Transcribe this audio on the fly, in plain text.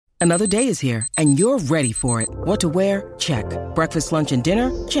Another day is here, and you're ready for it. What to wear? Check. Breakfast, lunch, and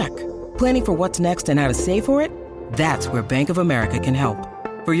dinner? Check. Planning for what's next and how to save for it? That's where Bank of America can help.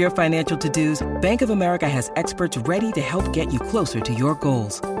 For your financial to-dos, Bank of America has experts ready to help get you closer to your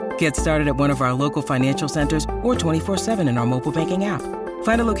goals. Get started at one of our local financial centers or 24/7 in our mobile banking app.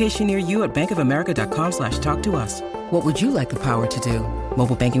 Find a location near you at bankofamerica.com/talktous. What would you like the power to do?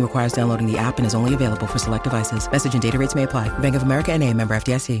 Mobile banking requires downloading the app and is only available for select devices. Message and data rates may apply. Bank of America N.A., member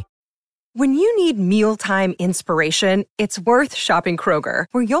FDIC. When you need mealtime inspiration, it's worth shopping Kroger,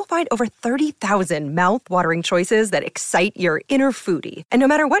 where you'll find over 30,000 mouth-watering choices that excite your inner foodie. And no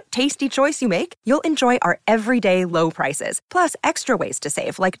matter what tasty choice you make, you'll enjoy our everyday low prices, plus extra ways to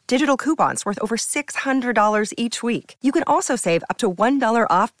save, like digital coupons worth over $600 each week. You can also save up to $1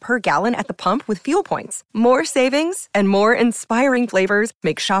 off per gallon at the pump with fuel points. More savings and more inspiring flavors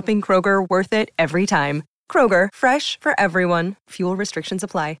make shopping Kroger worth it every time. Kroger, fresh for everyone. Fuel restrictions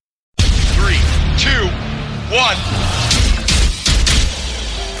apply. 3, 2, 1.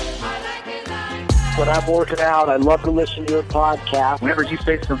 When I'm working out, I love to listen to your podcast. Whenever you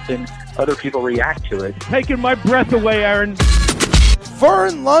say something, other people react to it. Taking my breath away, Aaron.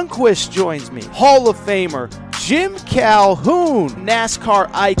 Vern Lundquist joins me. Hall of Famer Jim Calhoun, NASCAR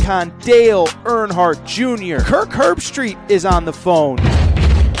icon Dale Earnhardt Jr. Kirk Herbstreit is on the phone.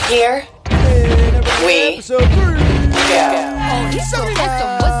 Here we episode 3. go.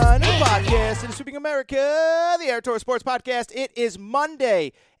 Podcast in Sweeping America, the Aaron Torres Sports Podcast. It is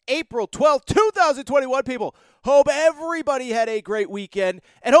Monday, April 12th, 2021, people. Hope everybody had a great weekend,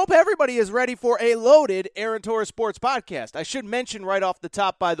 and hope everybody is ready for a loaded Aaron Torres Sports Podcast. I should mention right off the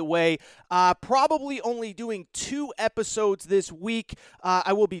top, by the way, probably only doing 2 episodes this week.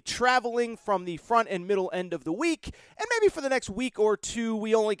 I will be traveling from the front and middle end of the week, and maybe for the next week or 2,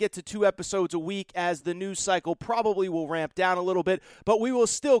 we only get to 2 episodes a week as the news cycle probably will ramp down a little bit, but we will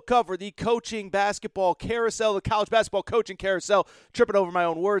still cover the coaching basketball carousel, the college basketball coaching carousel, tripping over my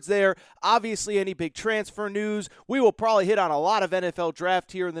own words there. Obviously, any big transfer news. We will probably hit on a lot of NFL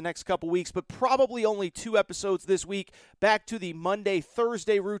draft here in the next couple weeks, but probably only 2 episodes this week. Back to the Monday,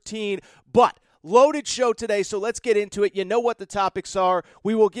 Thursday routine, but loaded show today, so let's get into it. You know what the topics are.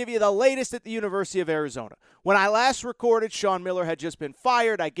 We will give you the latest at the University of Arizona. When I last recorded, Sean Miller had just been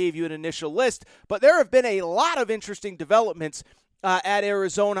fired. I gave you an initial list, but there have been a lot of interesting developments at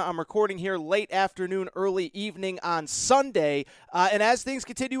Arizona. I'm recording here late afternoon, early evening on Sunday. And as things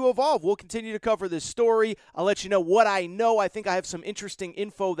continue to evolve, we'll continue to cover this story. I'll let you know what I know. I think I have some interesting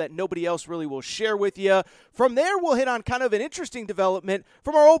info that nobody else really will share with you. From there, we'll hit on kind of an interesting development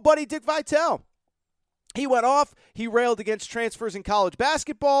from our old buddy Dick Vitale. He went off. He railed against transfers in college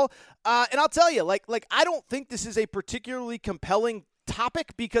basketball. And I'll tell you, like I don't think this is a particularly compelling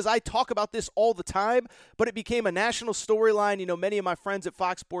topic because I talk about this all the time, but it became a national storyline. You know, many of my friends at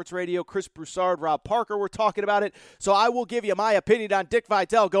Fox Sports Radio, Chris Broussard, Rob Parker, were talking about it. So I will give you my opinion on Dick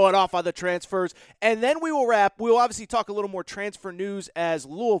Vitale going off on the transfers. And then we will wrap. We will obviously talk a little more transfer news as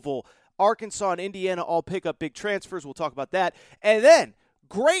Louisville, Arkansas, and Indiana all pick up big transfers. We'll talk about that. And then,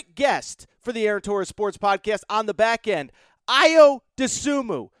 great guest for the Aaron Torres Sports Podcast on the back end, Ayo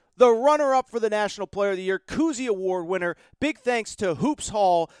Dosunmu, the runner-up for the National Player of the Year, Cousy Award winner. Big thanks to Hoops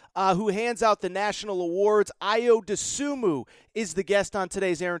Hall, who hands out the national awards. Ayo Dosunmu is the guest on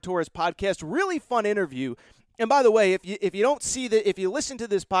today's Aaron Torres Podcast. Really fun interview. And by the way, if you don't see if you listen to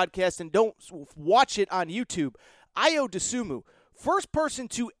this podcast and don't watch it on YouTube, Ayo Dosunmu, first person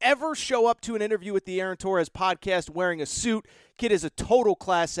to ever show up to an interview with the Aaron Torres Podcast wearing a suit. Kid is a total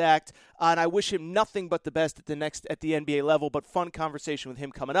class act, and I wish him nothing but the best at the NBA level, but fun conversation with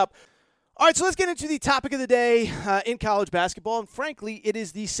him coming up. All right, so let's get into the topic of the day in college basketball, and frankly, it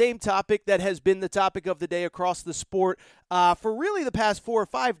is the same topic that has been the topic of the day across the sport for really the past 4 or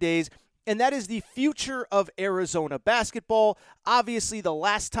 5 days, and that is the future of Arizona basketball. Obviously, the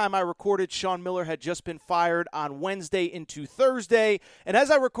last time I recorded, Sean Miller had just been fired on Wednesday into Thursday. And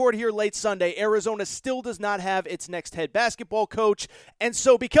as I record here late Sunday, Arizona still does not have its next head basketball coach. And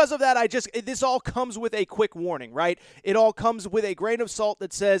so because of that, this all comes with a quick warning, right? It all comes with a grain of salt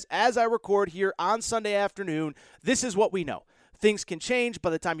that says, as I record here on Sunday afternoon, this is what we know. Things can change by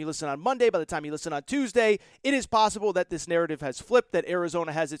the time you listen on Monday, by the time you listen on Tuesday. It is possible that this narrative has flipped, that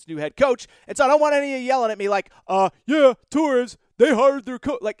Arizona has its new head coach. And so I don't want any of you yelling at me like, yeah, Torres, they hired their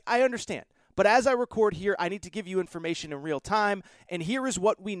coach. Like, I understand. But as I record here, I need to give you information in real time. And here is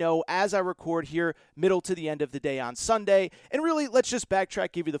what we know as I record here, middle to the end of the day on Sunday. And really, let's just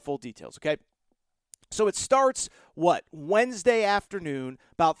backtrack, give you the full details, okay? So it starts, Wednesday afternoon,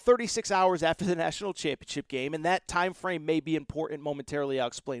 about 36 hours after the national championship game, and that time frame may be important momentarily. I'll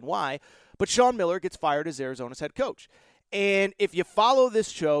explain why. But Sean Miller gets fired as Arizona's head coach. And if you follow this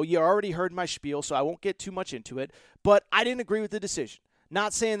show, you already heard my spiel, so I won't get too much into it. But I didn't agree with the decision.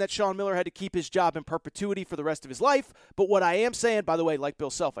 Not saying that Sean Miller had to keep his job in perpetuity for the rest of his life, but what I am saying, by the way, like Bill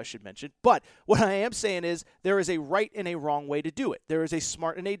Self, I should mention, but what I am saying is there is a right and a wrong way to do it. There is a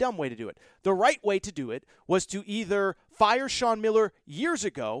smart and a dumb way to do it. The right way to do it was to either fire Sean Miller years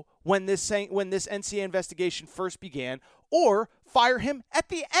ago when this NCAA investigation first began, or fire him at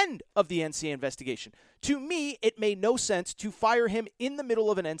the end of the NCAA investigation. To me, it made no sense to fire him in the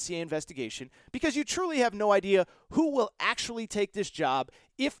middle of an NCAA investigation because you truly have no idea who will actually take this job,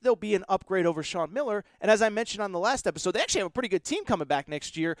 if there'll be an upgrade over Sean Miller. And as I mentioned on the last episode, they actually have a pretty good team coming back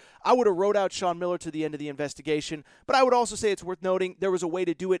next year. I would have wrote out Sean Miller to the end of the investigation, but I would also say it's worth noting there was a way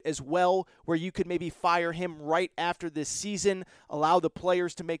to do it as well where you could maybe fire him right after this season, allow the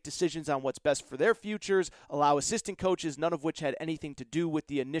players to make decisions on what's best for their futures, allow assistant coaches, none of which had anything to do with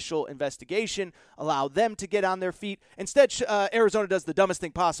the initial investigation, allow them to get on their feet. Instead, Arizona does the dumbest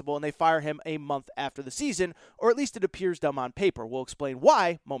thing possible, and they fire him a month after the season, or at least it appears dumb on paper. We'll explain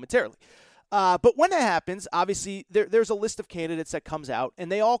why momentarily. But when that happens, obviously, there's a list of candidates that comes out, and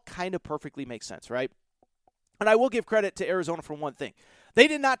they all kind of perfectly make sense, right? And I will give credit to Arizona for one thing. They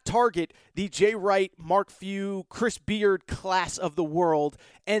did not target the Jay Wright, Mark Few, Chris Beard class of the world,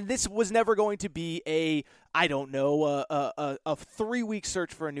 and this was never going to be a 3-week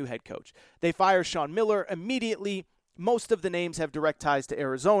search for a new head coach. They fire Sean Miller immediately. Most of the names have direct ties to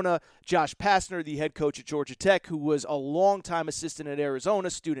Arizona. Josh Pastner, the head coach at Georgia Tech, who was a longtime assistant at Arizona,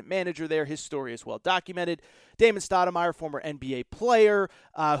 student manager there. His story is well documented. Damon Stoudemire, former NBA player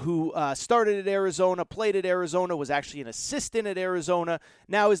who started at Arizona, played at Arizona, was actually an assistant at Arizona,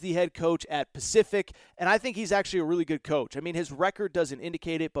 now is the head coach at Pacific. And I think he's actually a really good coach. I mean, his record doesn't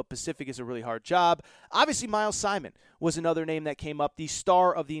indicate it, but Pacific is a really hard job. Obviously, Miles Simon was another name that came up, the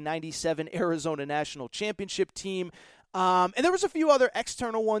star of the 97 Arizona National Championship team. And there was a few other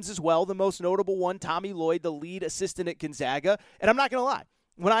external ones as well. The most notable one, Tommy Lloyd, the lead assistant at Gonzaga. And I'm not going to lie.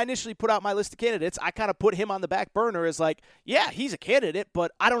 When I initially put out my list of candidates, I kind of put him on the back burner as like, yeah, he's a candidate,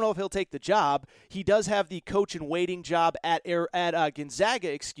 but I don't know if he'll take the job. He does have the coach in waiting job at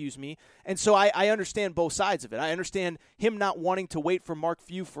Gonzaga, and so I understand both sides of it. I understand him not wanting to wait for Mark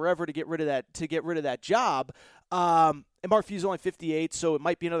Few forever to get rid of that job. And Mark Few's only 58, so it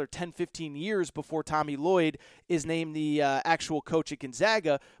might be another 10, 15 years before Tommy Lloyd is named the actual coach at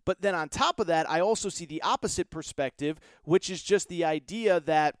Gonzaga. But then on top of that, I also see the opposite perspective, which is just the idea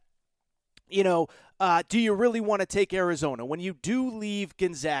that, do you really want to take Arizona? When you do leave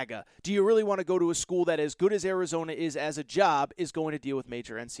Gonzaga, do you really want to go to a school that, as good as Arizona is as a job, is going to deal with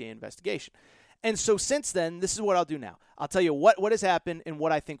major NCAA investigation? And so since then, this is what I'll do now. I'll tell you what has happened and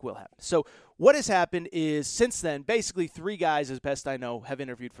what I think will happen. So what has happened is since then, basically 3 guys, as best I know, have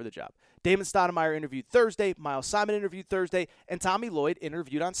interviewed for the job. Damon Stoudemire interviewed Thursday, Miles Simon interviewed Thursday, and Tommy Lloyd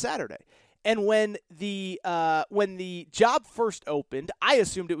interviewed on Saturday. And when the job first opened, I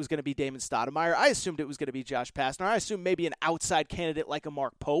assumed it was going to be Damon Stoudemire. I assumed it was going to be Josh Pastner. I assumed maybe an outside candidate like a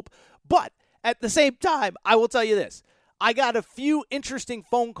Mark Pope. But at the same time, I will tell you this. I got a few interesting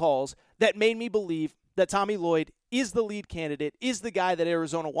phone calls that made me believe that Tommy Lloyd is the lead candidate, is the guy that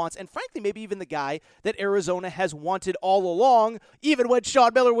Arizona wants, and frankly, maybe even the guy that Arizona has wanted all along, even when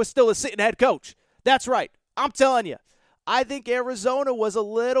Sean Miller was still a sitting head coach. That's right. I'm telling you. I think Arizona was a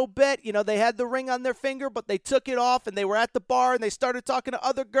little bit, they had the ring on their finger, but they took it off and they were at the bar and they started talking to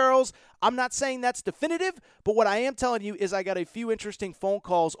other girls. I'm not saying that's definitive, but what I am telling you is I got a few interesting phone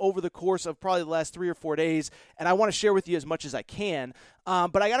calls over the course of probably the last 3 or 4 days, and I want to share with you as much as I can.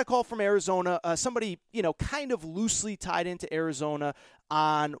 But I got a call from Arizona, somebody, kind of loosely tied into Arizona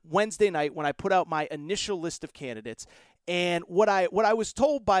on Wednesday night when I put out my initial list of candidates. And what I was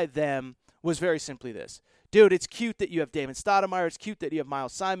told by them was very simply this. Dude, it's cute that you have Damon Stoudemire. It's cute that you have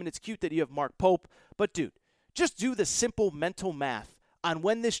Miles Simon. It's cute that you have Mark Pope. But, dude, just do the simple mental math on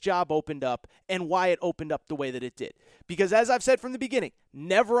when this job opened up and why it opened up the way that it did. Because as I've said from the beginning,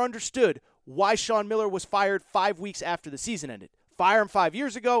 never understood why Sean Miller was fired 5 weeks after the season ended. Fire him 5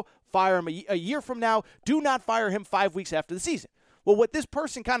 years ago. Fire him a year from now. Do not fire him 5 weeks after the season. Well, what this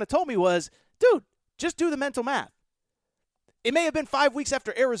person kind of told me was, dude, just do the mental math. It may have been 5 weeks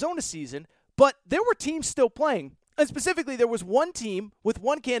after Arizona's season, but there were teams still playing, and specifically there was one team with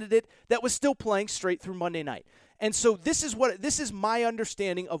one candidate that was still playing straight through Monday night. And so this is my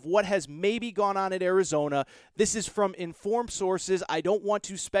understanding of what has maybe gone on at Arizona. This is from informed sources. I don't want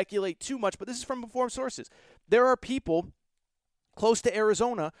to speculate too much, but this is from informed sources. There are people close to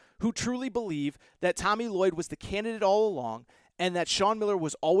Arizona who truly believe that Tommy Lloyd was the candidate all along and that Sean Miller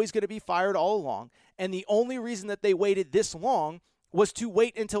was always going to be fired all along, and the only reason that they waited this long was to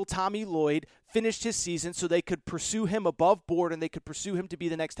wait until Tommy Lloyd finished his season so they could pursue him above board and they could pursue him to be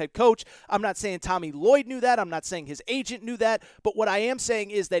the next head coach. I'm not saying Tommy Lloyd knew that. I'm not saying his agent knew that. But what I am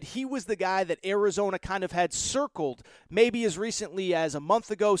saying is that he was the guy that Arizona kind of had circled maybe as recently as a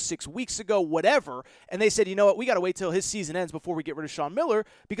month ago, 6 weeks ago, whatever. And they said, you know what, we got to wait till his season ends before we get rid of Sean Miller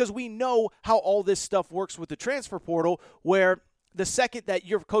because we know how all this stuff works with the transfer portal where the second that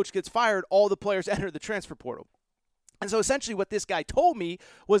your coach gets fired, all the players enter the transfer portal. And so essentially what this guy told me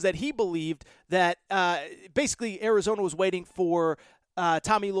was that he believed that basically Arizona was waiting for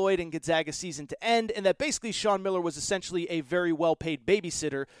Tommy Lloyd and Gonzaga's season to end, and that basically Sean Miller was essentially a very well-paid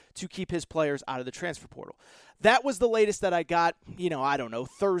babysitter to keep his players out of the transfer portal. That was the latest that I got, I don't know,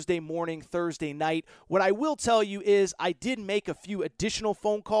 Thursday morning, Thursday night. What I will tell you is I did make a few additional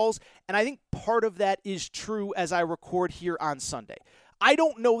phone calls, and I think part of that is true as I record here on Sunday. I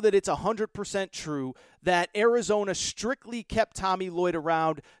don't know that it's 100% true that Arizona strictly kept Tommy Lloyd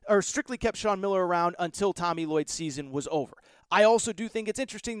around or strictly kept Sean Miller around until Tommy Lloyd's season was over. I also do think it's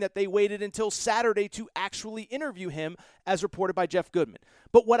interesting that they waited until Saturday to actually interview him, as reported by Jeff Goodman.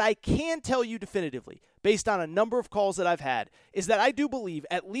 But what I can tell you definitively, based on a number of calls that I've had, is that I do believe,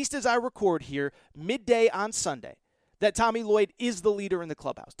 at least as I record here, midday on Sunday, that Tommy Lloyd is the leader in the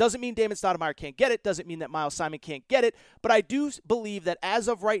clubhouse. Doesn't mean Damon Stoudemire can't get it. Doesn't mean that Miles Simon can't get it. But I do believe that as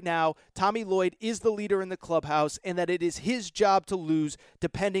of right now, Tommy Lloyd is the leader in the clubhouse and that it is his job to lose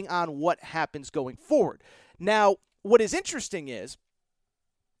depending on what happens going forward. Now, what is interesting is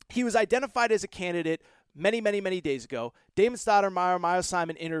he was identified as a candidate many days ago. Damon Stoudemire, Miles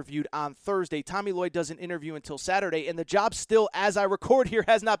Simon interviewed on Thursday. Tommy Lloyd doesn't interview until Saturday, and the job still, as I record here,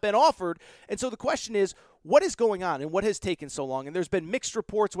 has not been offered. And so the question is, what is going on and what has taken so long? And there's been mixed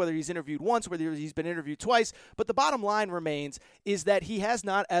reports whether he's interviewed once, whether he's been interviewed twice. But the bottom line remains is that he has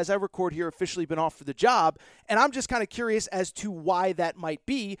not, as I record here, officially been offered the job. And I'm just kind of curious as to why that might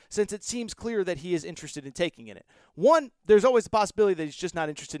be, since it seems clear that he is interested in taking it. One, there's always the possibility that he's just not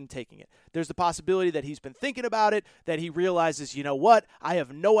interested in taking it. There's the possibility that he's been thinking about it, that he realizes, you know what, I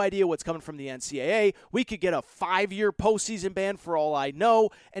have no idea what's coming from the NCAA. We could get a 5-year postseason ban for all I know.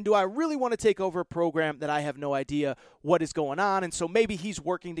 And do I really want to take over a program that I have no idea what is going on? And so maybe he's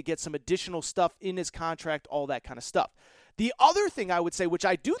working to get some additional stuff in his contract, all that kind of stuff. The other thing I would say, which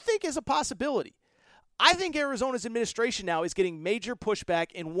I do think is a possibility, I think Arizona's administration now is getting major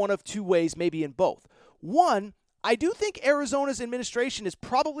pushback in one of two ways, maybe in both. One, I do think Arizona's administration is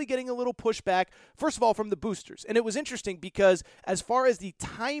probably getting a little pushback, first of all, from the boosters. And it was interesting because as far as the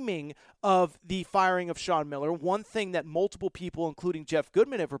timing of the firing of Sean Miller, one thing that multiple people, including Jeff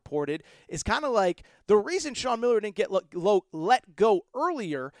Goodman, have reported is kind of like the reason Sean Miller didn't get let go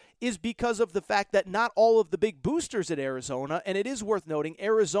earlier is because of the fact that not all of the big boosters at Arizona, and it is worth noting,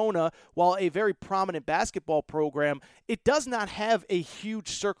 Arizona, while a very prominent basketball program, it does not have a huge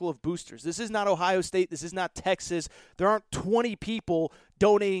circle of boosters. This is not Ohio State. This is not Texas. There aren't 20 people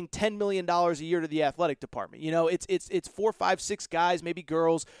donating $10 million a year to the athletic department. It's 4, 5, 6 guys, maybe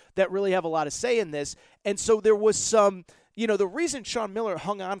girls, that really have a lot of say in this. And so there was some, the reason Sean Miller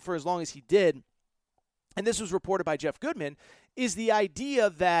hung on for as long as he did, and this was reported by Jeff Goodman, is the idea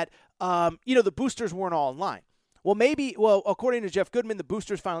that, the boosters weren't all in line. Well, according to Jeff Goodman, the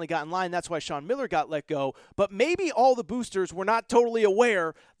boosters finally got in line. That's why Sean Miller got let go. But maybe all the boosters were not totally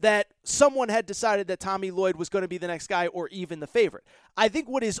aware that someone had decided that Tommy Lloyd was going to be the next guy or even the favorite. I think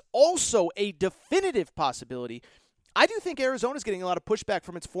what is also a definitive possibility, I do think Arizona's getting a lot of pushback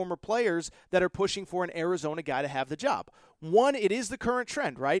from its former players that are pushing for an Arizona guy to have the job. One, it is the current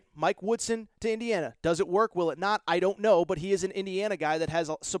trend, right? Mike Woodson to Indiana. Does it work? Will it not? I don't know, but he is an Indiana guy that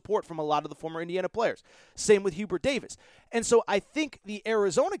has support from a lot of the former Indiana players. Same with Hubert Davis. And so I think the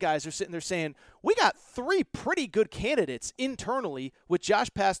Arizona guys are sitting there saying, we got 3 pretty good candidates internally with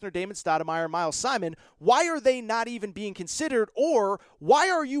Josh Pastner, Damon Stoudemire, Miles Simon. Why are they not even being considered? Or why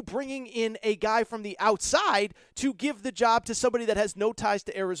are you bringing in a guy from the outside to give the job to somebody that has no ties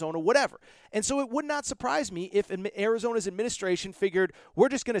to Arizona, whatever? And so it would not surprise me if Arizona's administration figured we're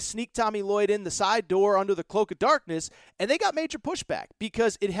just going to sneak Tommy Lloyd in the side door under the cloak of darkness, and they got major pushback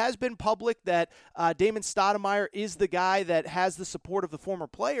because it has been public that Damon Stoudemire is the guy that has the support of the former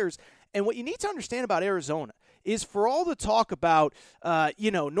players. And what you need to understand about Arizona is for all the talk about,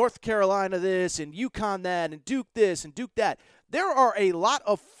 North Carolina this and UConn that and Duke this and Duke that, there are a lot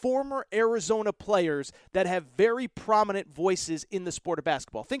of former Arizona players that have very prominent voices in the sport of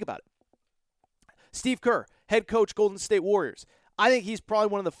basketball. Think about it. Steve Kerr, head coach, Golden State Warriors. I think he's probably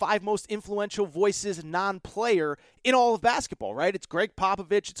one of the 5 most influential voices, non-player, in all of basketball, right? It's Greg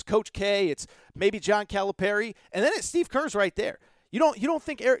Popovich, it's Coach K, it's maybe John Calipari, and then it's Steve Kerr's right there. You don't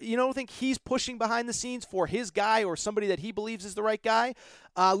think he's pushing behind the scenes for his guy or somebody that he believes is the right guy?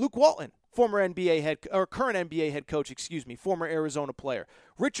 Luke Walton, current NBA head coach, former Arizona player.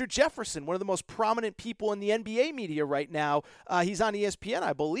 Richard Jefferson, one of the most prominent people in the NBA media right now. He's on ESPN,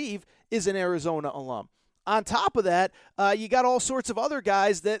 I believe, is an Arizona alum. On top of that, you got all sorts of other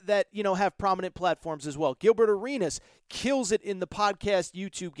guys that have prominent platforms as well. Gilbert Arenas kills it in the podcast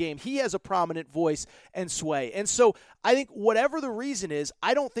YouTube game. He has a prominent voice and sway. And so I think whatever the reason is,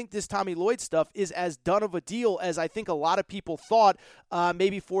 I don't think this Tommy Lloyd stuff is as done of a deal as I think a lot of people thought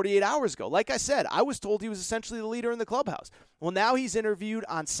maybe 48 hours ago. Like I said, I was told he was essentially the leader in the clubhouse. Well, now he's interviewed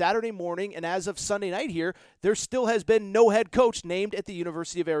on Saturday morning, and as of Sunday night here, there still has been no head coach named at the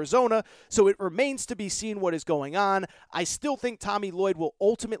University of Arizona, so it remains to be seen what is going on. I still think Tommy Lloyd will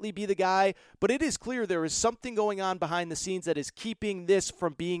ultimately be the guy, but it is clear there is something going on behind the scenes that is keeping this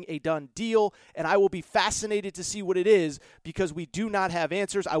from being a done deal, and I will be fascinated to see what it is because we do not have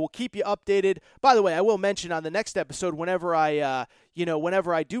answers. I will keep you updated. By the way, I will mention on the next episode, whenever I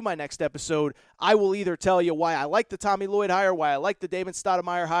do my next episode, I will either tell you why I like the Tommy Lloyd hire, why I like the Damon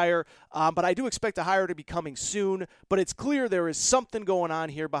Stoudemire hire, but I do expect a hire to be coming soon. But it's clear there is something going on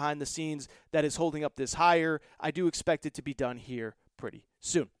here behind the scenes that is holding up this hire. I do expect it to be done here pretty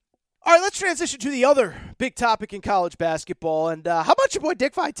soon. All right, let's transition to the other big topic in college basketball. And how about your boy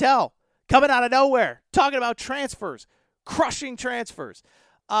Dick Vitale coming out of nowhere, talking about transfers, crushing transfers.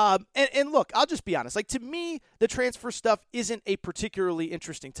 And look, I'll just be honest. Like, to me, the transfer stuff isn't a particularly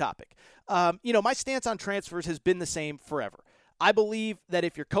interesting topic. My stance on transfers has been the same forever. I believe that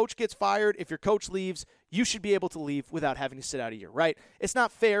if your coach gets fired, if your coach leaves, you should be able to leave without having to sit out a year, right? It's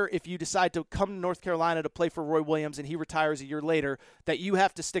not fair if you decide to come to North Carolina to play for Roy Williams and he retires a year later that you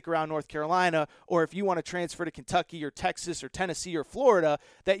have to stick around North Carolina, or if you want to transfer to Kentucky or Texas or Tennessee or Florida,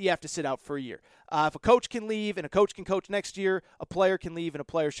 that you have to sit out for a year. If a coach can leave and a coach can coach next year, a player can leave and a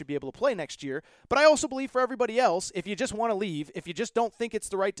player should be able to play next year. But I also believe for everybody else, if you just want to leave, if you just don't think it's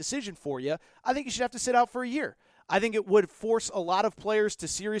the right decision for you, I think you should have to sit out for a year. I think it would force a lot of players to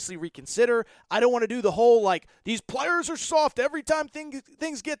seriously reconsider. I don't want to do the whole, like, these players are soft. Every time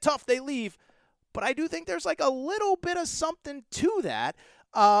things get tough, they leave. But I do think there's, like, a little bit of something to that.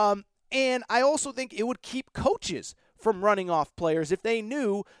 And I also think it would keep coaches from running off players if they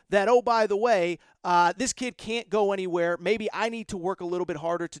knew that, oh, by the way, this kid can't go anywhere. Maybe I need to work a little bit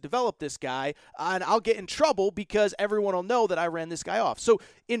harder to develop this guy, and I'll get in trouble because everyone will know that I ran this guy off. So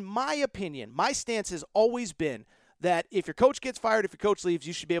in my opinion, my stance has always been that if your coach gets fired, if your coach leaves,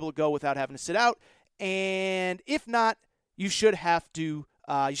 you should be able to go without having to sit out. And if not, you should have to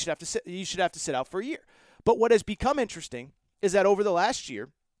sit out for a year. But what has become interesting is that over the last year,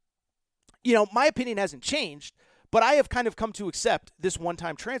 my opinion hasn't changed, but I have kind of come to accept this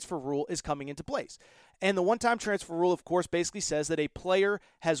one-time transfer rule is coming into place. And the one-time transfer rule, of course, basically says that a player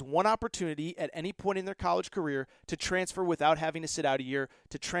has one opportunity at any point in their college career to transfer without having to sit out a year,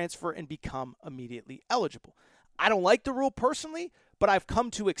 to transfer and become immediately eligible. I don't like the rule personally, but I've come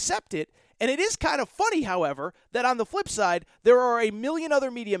to accept it. And it is kind of funny, however, that on the flip side, there are a million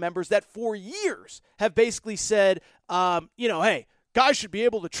other media members that for years have basically said, hey, guys should be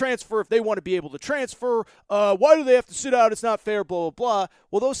able to transfer if they want to be able to transfer. Why do they have to sit out? It's not fair, blah, blah, blah.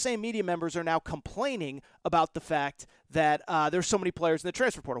 Well, those same media members are now complaining about the fact that there's so many players in the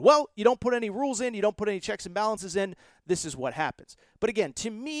transfer portal. Well, you don't put any rules in. You don't put any checks and balances in. This is what happens. But again,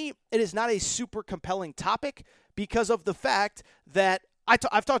 to me, it is not a super compelling topic because of the fact that I've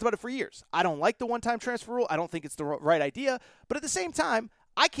talked about it for years. I don't like the one-time transfer rule. I don't think it's the right idea. But at the same time,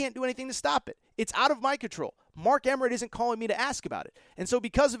 I can't do anything to stop it. It's out of my control. Mark Emmert isn't calling me to ask about it. And so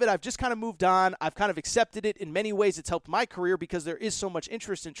because of it, I've just kind of moved on. I've kind of accepted it. In many ways, it's helped my career because there is so much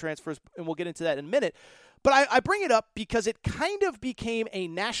interest in transfers, and we'll get into that in a minute. But I bring it up because it kind of became a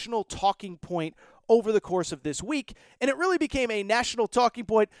national talking point over the course of this week, and it really became a national talking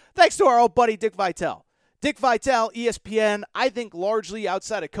point thanks to our old buddy Dick Vitale. Dick Vitale, ESPN, I think largely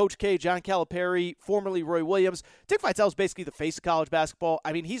outside of Coach K, John Calipari, formerly Roy Williams. Dick Vitale is basically the face of college basketball.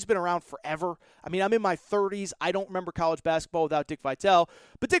 I mean, he's been around forever. I mean, I'm in my 30s. I don't remember college basketball without Dick Vitale.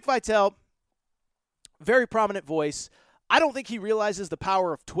 But Dick Vitale, very prominent voice. I don't think he realizes the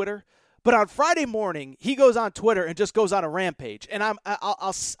power of Twitter. But on Friday morning, he goes on Twitter and just goes on a rampage. And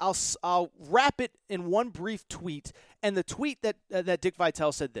I'll wrap it in one brief tweet. And the tweet that Dick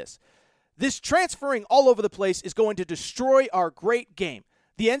Vitale said this: "This transferring all over the place is going to destroy our great game.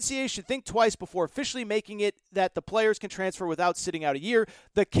 The NCAA should think twice before officially making it that the players can transfer without sitting out a year.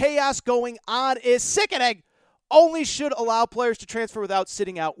 The chaos going on is sickening. Only should allow players to transfer without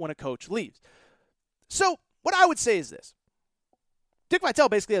sitting out when a coach leaves." So what I would say is this. Dick Vitale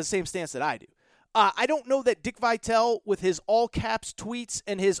basically has the same stance that I do. I don't know that Dick Vitale, with his all caps tweets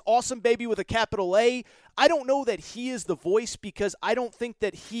and his awesome baby with a capital A, I don't know that he is the voice, because I don't think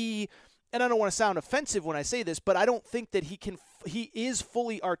that he, and I don't want to sound offensive when I say this, but I don't think that he is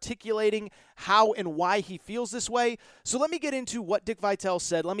fully articulating how and why he feels this way. So let me get into what Dick Vitale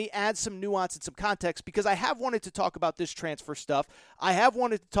said. Let me add some nuance and some context, because I have wanted to talk about this transfer stuff. I have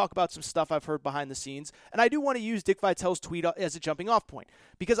wanted to talk about some stuff I've heard behind the scenes, and I do want to use Dick Vitale's tweet as a jumping off point,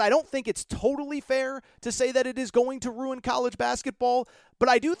 because I don't think it's totally fair to say that it is going to ruin college basketball, but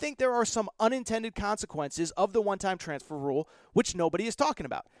I do think there are some unintended consequences of the one-time transfer rule, which nobody is talking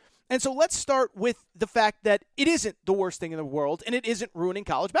about. And so let's start with the fact that it isn't the worst thing in the world, and it isn't ruining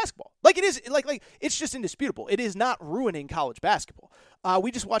college basketball. Like, it is, like it's just indisputable. It is not ruining college basketball.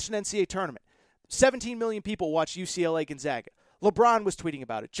 We just watched an NCAA tournament. 17 million people watched UCLA Gonzaga. LeBron was tweeting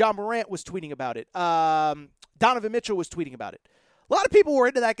about it. Ja Morant was tweeting about it. Donovan Mitchell was tweeting about it. A lot of people were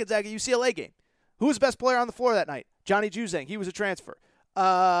into that Gonzaga UCLA game. Who was the best player on the floor that night? Johnny Juzang. He was a transfer.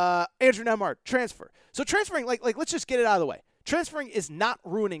 Andrew Nembhard, transfer. So transferring, like let's just get it out of the way. Transferring is not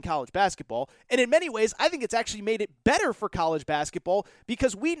ruining college basketball, and in many ways, I think it's actually made it better for college basketball,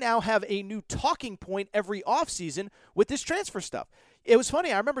 because we now have a new talking point every offseason with this transfer stuff. It was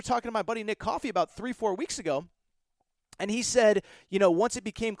funny. I remember talking to my buddy Nick Coffey about 3-4 weeks ago, and he said, once it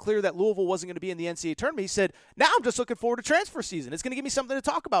became clear that Louisville wasn't going to be in the NCAA tournament, he said, now I'm just looking forward to transfer season. It's going to give me something to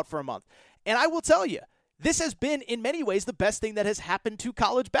talk about for a month. And I will tell you, this has been, in many ways, the best thing that has happened to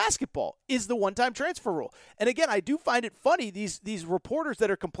college basketball is the one-time transfer rule. And again, I do find it funny, these reporters that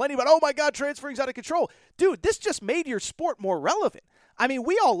are complaining about, oh my God, transferring's out of control. Dude, this just made your sport more relevant. I mean,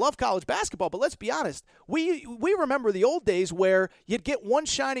 we all love college basketball, but let's be honest. We remember the old days where you'd get one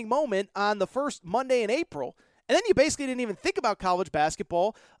shining moment on the first Monday in April, and then you basically didn't even think about college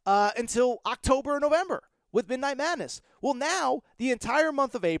basketball until October or November with Midnight Madness. Well, now, the entire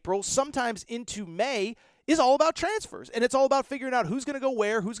month of April, sometimes into May, is all about transfers, and it's all about figuring out who's going to go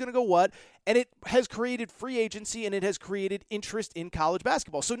where, who's going to go what, and it has created free agency, and it has created interest in college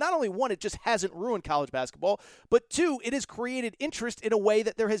basketball. So not only, one, it just hasn't ruined college basketball, but two, it has created interest in a way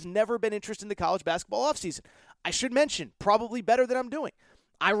that there has never been interest in the college basketball offseason. I should mention, probably better than I'm doing,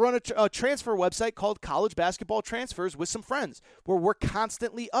 I run a transfer website called College Basketball Transfers with some friends, where we're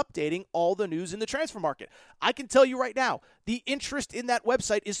constantly updating all the news in the transfer market. I can tell you right now, the interest in that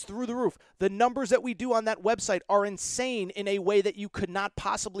website is through the roof. The numbers that we do on that website are insane in a way that you could not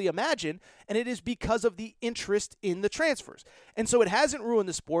possibly imagine, and it is because of the interest in the transfers. And so it hasn't ruined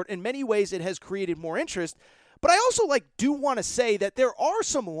the sport. In many ways, it has created more interest. But I also do want to say that there are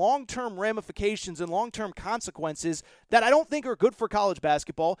some long-term ramifications and long-term consequences that I don't think are good for college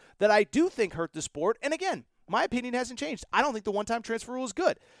basketball, that I do think hurt the sport. And again, my opinion hasn't changed. I don't think the one-time transfer rule is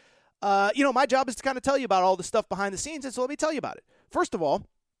good. My job is to kind of tell you about all the stuff behind the scenes, and so let me tell you about it. First of all,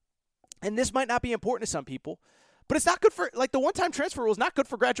 and this might not be important to some people, but it's not good for, the one-time transfer rule is not good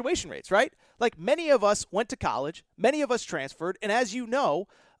for graduation rates, right? Many of us went to college, many of us transferred, and as you know,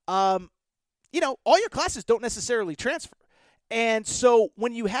 all your classes don't necessarily transfer. And so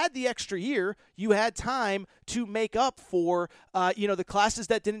when you had the extra year, you had time to make up for, the classes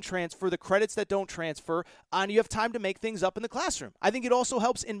that didn't transfer, the credits that don't transfer, and you have time to make things up in the classroom. I think it also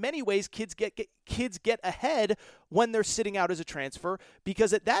helps in many ways kids get ahead when they're sitting out as a transfer,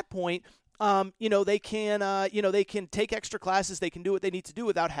 because at that point, they can take extra classes, they can do what they need to do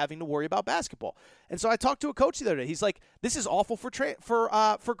without having to worry about basketball. And so I talked to a coach the other day. He's like, "This is awful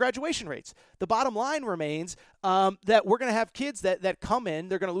for graduation rates." The bottom line remains that we're going to have kids that come in,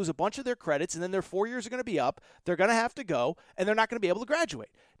 they're going to lose a bunch of their credits, and then their 4 years are going to be up. They're going to have to go, and they're not going to be able to graduate.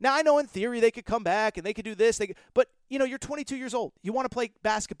 Now, I know in theory they could come back and they could do this, but you're 22 years old. You want to play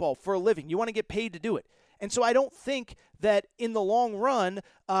basketball for a living. You want to get paid to do it. And so I don't think that in the long run,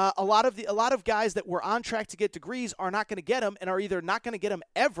 a lot of guys that were on track to get degrees are not going to get them, and are either not going to get them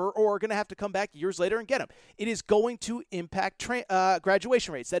ever or are going to have to come back years later and get them. It is going to impact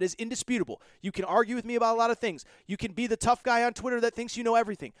graduation rates. That is indisputable. You can argue with me about a lot of things. You can be the tough guy on Twitter that thinks you know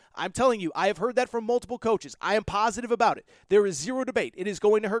everything. I'm telling you, I have heard that from multiple coaches. I am positive about it. There is zero debate. It is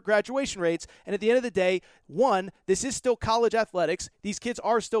going to hurt graduation rates. And at the end of the day, one, this is still college athletics. These kids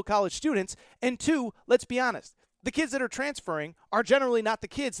are still college students. And two, let's be honest. The kids that are transferring are generally not the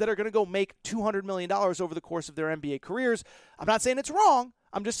kids that are going to go make $200 million over the course of their NBA careers. I'm not saying it's wrong.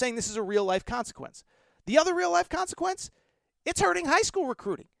 I'm just saying this is a real-life consequence. The other real-life consequence, it's hurting high school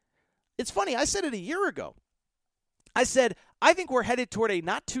recruiting. It's funny. I said it a year ago. I said, I think we're headed toward a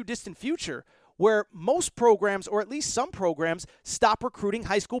not-too-distant future where most programs, or at least some programs, stop recruiting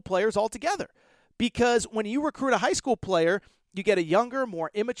high school players altogether. Because when you recruit a high school player, you get a younger, more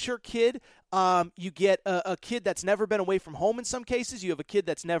immature kid. You get a kid that's never been away from home in some cases. You have a kid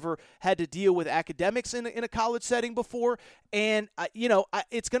that's never had to deal with academics in a college setting before. And,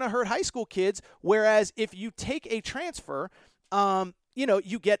 it's going to hurt high school kids. Whereas if you take a transfer,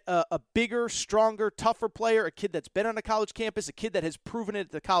 you get a bigger, stronger, tougher player, a kid that's been on a college campus, a kid that has proven it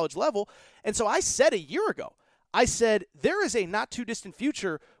at the college level. And so I said a year ago, there is a not-too-distant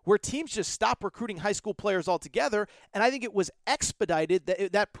future where teams just stop recruiting high school players altogether, and I think it was expedited,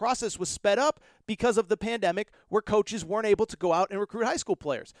 that process was sped up because of the pandemic where coaches weren't able to go out and recruit high school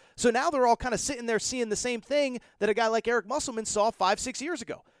players. So now they're all kind of sitting there seeing the same thing that a guy like Eric Musselman saw 5-6 years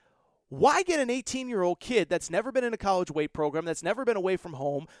ago. Why get an 18-year-old kid that's never been in a college weight program, that's never been away from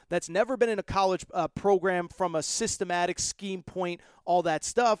home, that's never been in a college program from a systematic scheme point, all that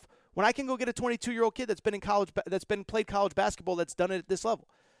stuff, when I can go get a 22-year-old kid that's been in college, that's been played college basketball, that's done it at this level?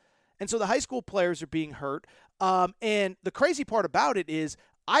 And so the high school players are being hurt. And the crazy part about it is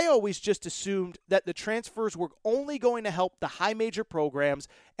I always just assumed that the transfers were only going to help the high major programs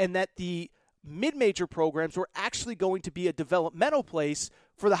and that the mid-major programs were actually going to be a developmental place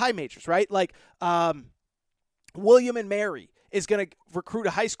for the high majors, right? Like William and Mary is going to recruit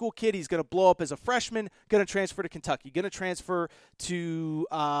a high school kid. He's going to blow up as a freshman, going to transfer to Kentucky, going to transfer to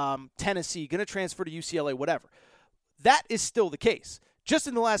Tennessee, going to transfer to UCLA, whatever. That is still the case. Just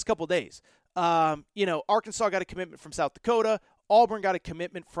in the last couple of days, Arkansas got a commitment from South Dakota. Auburn got a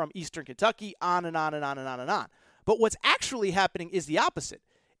commitment from Eastern Kentucky, on and on and on and on and on. But what's actually happening is the opposite.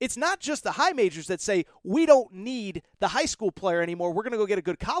 It's not just the high majors that say, we don't need the high school player anymore. We're going to go get a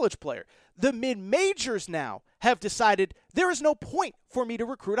good college player. The mid-majors now have decided there is no point for me to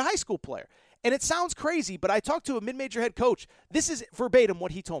recruit a high school player. And it sounds crazy, but I talked to a mid-major head coach. This is verbatim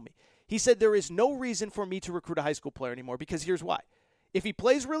what he told me. He said, there is no reason for me to recruit a high school player anymore because here's why. If he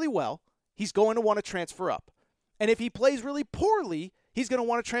plays really well, he's going to want to transfer up. And if he plays really poorly, he's going to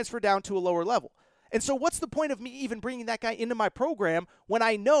want to transfer down to a lower level. And so what's the point of me even bringing that guy into my program when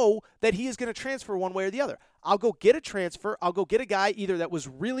I know that he is going to transfer one way or the other? I'll go get a transfer. I'll go get a guy either that was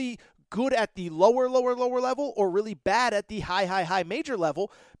really good at the lower level or really bad at the high major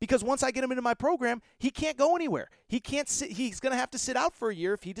level, because once I get him into my program, he can't go anywhere. He can't sit. He's going to have to sit out for a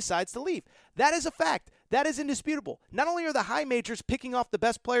year if he decides to leave. That is a fact. That is indisputable. Not only are the high majors picking off the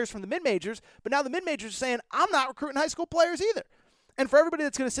best players from the mid majors, but now the mid majors are saying, I'm not recruiting high school players either. And for everybody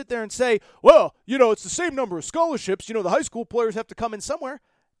that's going to sit there and say, well, it's the same number of scholarships. The high school players have to come in somewhere.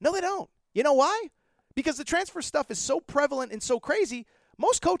 No, they don't. You know why? Because the transfer stuff is so prevalent and so crazy,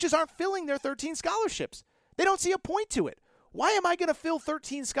 most coaches aren't filling their 13 scholarships. They don't see a point to it. Why am I going to fill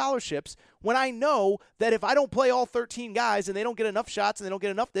 13 scholarships when I know that if I don't play all 13 guys and they don't get enough shots and they don't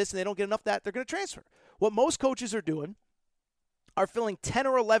get enough this and they don't get enough that, they're going to transfer? What most coaches are doing are filling 10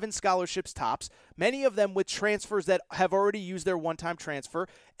 or 11 scholarships tops, many of them with transfers that have already used their one-time transfer,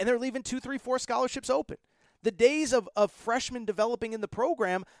 and they're leaving 2, 3, 4 scholarships open. The days of freshmen developing in the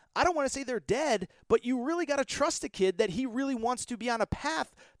program, I don't want to say they're dead, but you really got to trust a kid that he really wants to be on a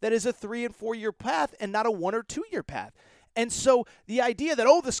path that is a 3 and 4 year path and not a 1 or 2 year path. And so the idea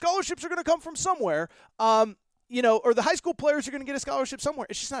that, the scholarships are going to come from somewhere, or the high school players are going to get a scholarship somewhere,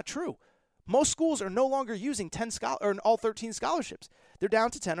 it's just not true. Most schools are no longer using all 13 scholarships. They're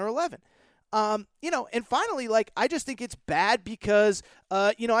down to 10 or 11. And finally, I just think it's bad because,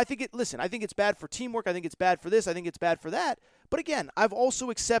 I think it's bad for teamwork. I think it's bad for this. I think it's bad for that. But again, I've also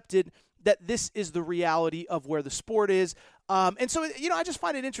accepted that this is the reality of where the sport is. And so, I just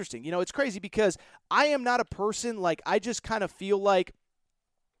find it interesting. It's crazy because I am not a person, I just kind of feel like,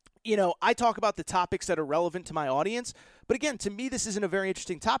 I talk about the topics that are relevant to my audience. But again, to me, this isn't a very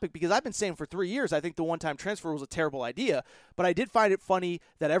interesting topic because I've been saying for 3 years I think the one-time transfer was a terrible idea. But I did find it funny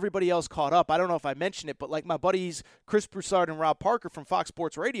that everybody else caught up. I don't know if I mentioned it, but my buddies Chris Broussard and Rob Parker from Fox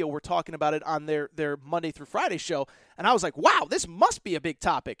Sports Radio were talking about it on their Monday through Friday show. And I was like, wow, this must be a big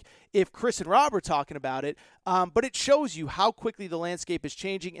topic if Chris and Rob are talking about it. But it shows you how quickly the landscape is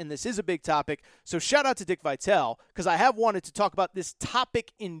changing, and this is a big topic. So shout out to Dick Vitale because I have wanted to talk about this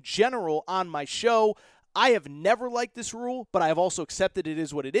topic in general on my show. I have never liked this rule, but I have also accepted it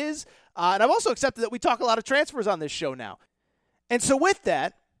is what it is. And I've also accepted that we talk a lot of transfers on this show now. And so with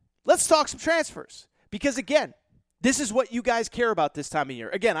that, let's talk some transfers. Because again, this is what you guys care about this time of year.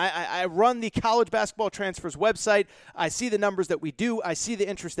 Again, I run the College Basketball Transfers website. I see the numbers that we do. I see the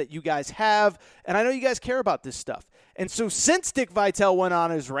interest that you guys have. And I know you guys care about this stuff. And so since Dick Vitale went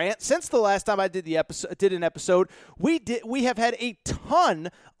on his rant, since the last time I did an episode, we have had a ton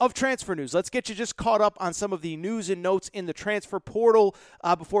of transfer news. Let's get you just caught up on some of the news and notes in the transfer portal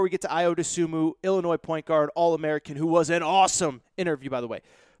before we get to Ayo Dosunmu, Illinois point guard, All-American, who was an awesome interview, by the way.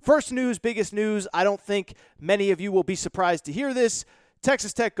 First news, biggest news, I don't think many of you will be surprised to hear this.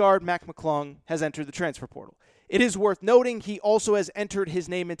 Texas Tech guard Mac McClung has entered the transfer portal. It is worth noting he also has entered his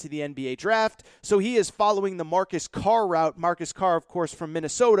name into the NBA draft, so he is following the Marcus Carr route. Marcus Carr, of course, from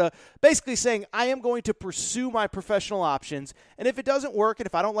Minnesota, basically saying, I am going to pursue my professional options, and if it doesn't work, and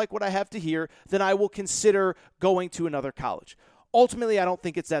if I don't like what I have to hear, then I will consider going to another college. Ultimately, I don't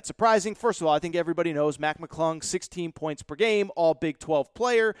think it's that surprising. First of all, I think everybody knows Mac McClung, 16 points per game, all Big 12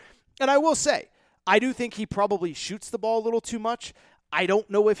 player, and I will say, I do think he probably shoots the ball a little too much. I don't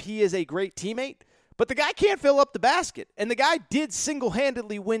know if he is a great teammate, but the guy can't fill up the basket. And the guy did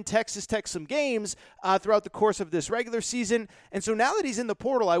single-handedly win Texas Tech some games throughout the course of this regular season. And so now that he's in the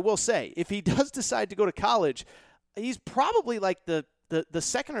portal, I will say, if he does decide to go to college, he's probably like the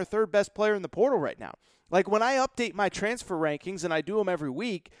second or third best player in the portal right now. Like when I update my transfer rankings, and I do them every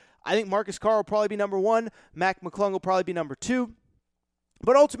week, I think Marcus Carr will probably be number 1. Mac McClung will probably be number 2.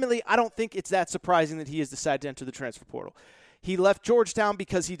 But ultimately, I don't think it's that surprising that he has decided to enter the transfer portal. He left Georgetown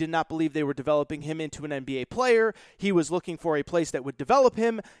because he did not believe they were developing him into an NBA player. He was looking for a place that would develop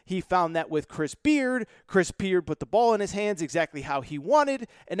him. He found that with Chris Beard. Chris Beard put the ball in his hands exactly how he wanted.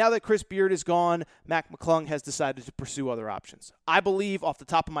 And now that Chris Beard is gone, Mac McClung has decided to pursue other options. I believe, off the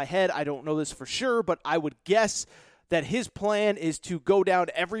top of my head, I don't know this for sure, but I would guess that his plan is to go down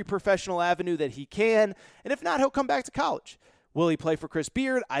every professional avenue that he can. And if not, he'll come back to college. Will he play for Chris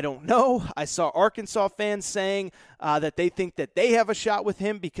Beard? I don't know. I saw Arkansas fans saying that they think that they have a shot with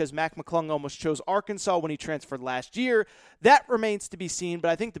him because Mac McClung almost chose Arkansas when he transferred last year. That remains to be seen,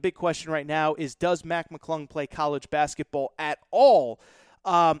 but I think the big question right now is, does Mac McClung play college basketball at all?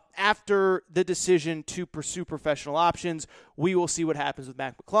 After the decision to pursue professional options, we will see what happens with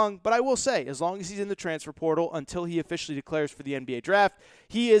Mac McClung. But I will say, as long as he's in the transfer portal until he officially declares for the NBA draft,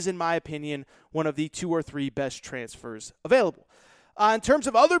 he is, in my opinion, one of the 2 or 3 best transfers available. In terms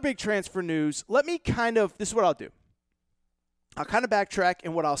of other big transfer news, this is what I'll do. I'll kind of backtrack,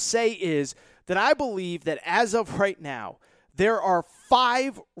 and what I'll say is that I believe that as of right now, there are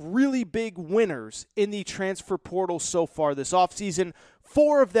 5 really big winners in the transfer portal so far this offseason.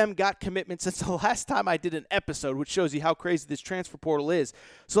 4 of them got commitments since the last time I did an episode, which shows you how crazy this transfer portal is.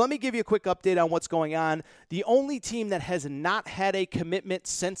 So let me give you a quick update on what's going on. The only team that has not had a commitment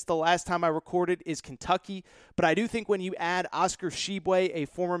since the last time I recorded is Kentucky. But I do think when you add Oscar Tshiebwe, a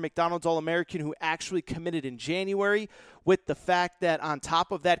former McDonald's All-American who actually committed in January, with the fact that on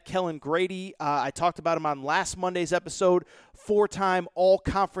top of that, Kellen Grady, I talked about him on last Monday's episode, 4-time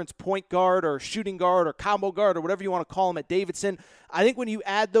all-conference point guard or shooting guard or combo guard or whatever you want to call him at Davidson. I think when you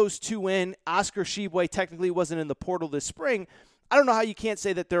add those 2 in, Oscar Tshiebwe technically wasn't in the portal this spring. I don't know how you can't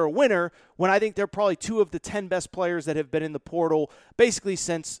say that they're a winner when I think they're probably 2 of the 10 best players that have been in the portal basically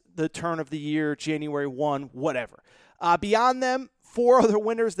since the turn of the year, January 1, whatever. Beyond them, 4 other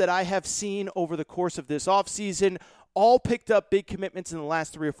winners that I have seen over the course of this offseason all picked up big commitments in the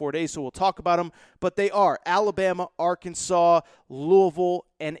last 3 or 4 days, so we'll talk about them. But they are Alabama, Arkansas, Louisville,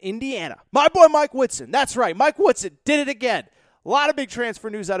 and Indiana. My boy Mike Woodson. That's right. Mike Woodson did it again. A lot of big transfer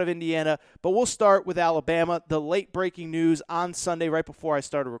news out of Indiana, but we'll start with Alabama. The late breaking news on Sunday, right before I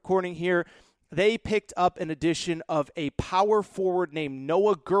started recording here, they picked up an addition of a power forward named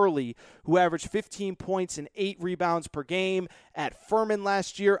Noah Gurley, who averaged 15 points and 8 rebounds per game at Furman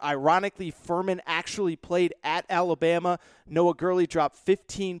last year. Ironically, Furman actually played at Alabama. Noah Gurley dropped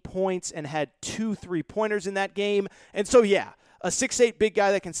 15 points and had 2 3-pointers in that game. And so, yeah, a 6'8" big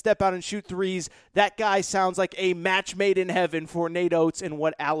guy that can step out and shoot threes. That guy sounds like a match made in heaven for Nate Oates and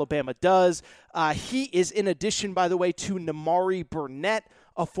what Alabama does. He is in addition, by the way, to Nimari Burnett,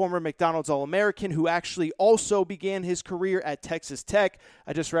 a former McDonald's All-American who actually also began his career at Texas Tech.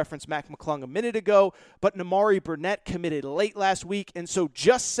 I just referenced Mac McClung a minute ago, but Nimari Burnett committed late last week, and so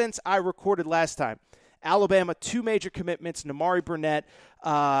just since I recorded last time, Alabama, 2 major commitments. Nimari Burnett,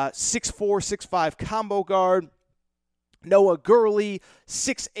 6'4", 6'5" combo guard. Noah Gurley,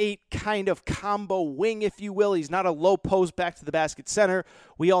 6'8", kind of combo wing, if you will. He's not a low post back to the basket center.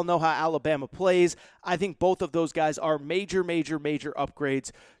 We all know how Alabama plays. I think both of those guys are major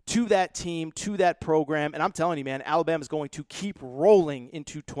upgrades to that team, to that program. And I'm telling you, man, Alabama's going to keep rolling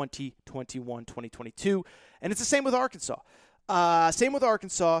into 2021, 2022. And it's the same with Arkansas.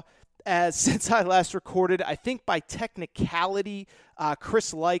 As since I last recorded, I think by technicality,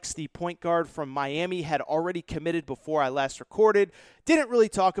 Chris Lykes, the point guard from Miami, had already committed before I last recorded. Didn't really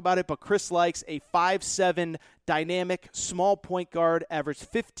talk about it, but Chris Lykes, a 5'7", dynamic, small point guard, averaged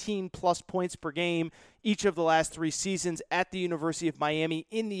 15-plus points per game each of the last 3 seasons at the University of Miami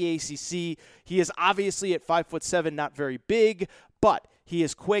in the ACC. He is obviously at 5'7", not very big, but he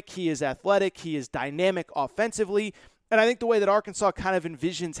is quick, he is athletic, he is dynamic offensively. And I think the way that Arkansas kind of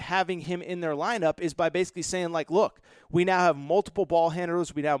envisions having him in their lineup is by basically saying, like, look, we now have multiple ball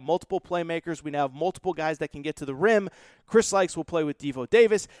handlers. We now have multiple playmakers. We now have multiple guys that can get to the rim. Chris Lykes will play with Devo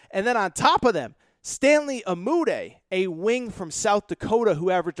Davis. And then on top of them, Stanley Umude, a wing from South Dakota who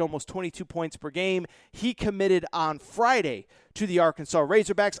averaged almost 22 points per game. He committed on Friday to the Arkansas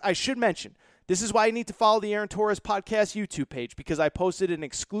Razorbacks. I should mention, this is why you need to follow the Aaron Torres Podcast YouTube page, because I posted an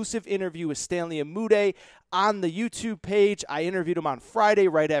exclusive interview with Stanley Umude on the YouTube page. I interviewed him on Friday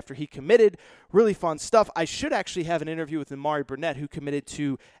right after he committed. Really fun stuff. I should actually have an interview with Amari Burnett, who committed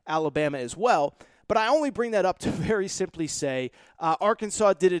to Alabama as well. But I only bring that up to very simply say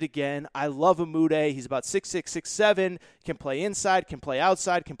Arkansas did it again. I love Umude. He's about 6'6", 6'7", can play inside, can play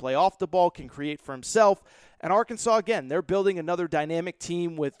outside, can play off the ball, can create for himself. And Arkansas, again, they're building another dynamic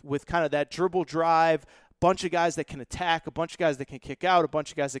team with kind of that dribble drive, bunch of guys that can attack, a bunch of guys that can kick out, a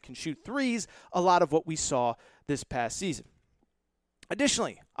bunch of guys that can shoot threes, a lot of what we saw this past season.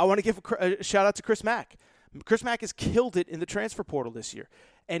 Additionally, I want to give a shout-out to Chris Mack. Chris Mack has killed it in the transfer portal this year.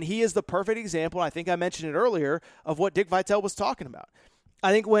 And he is the perfect example, I think I mentioned it earlier, of what Dick Vitale was talking about.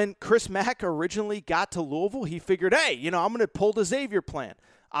 I think when Chris Mack originally got to Louisville, he figured, hey, I'm going to pull the Xavier plan.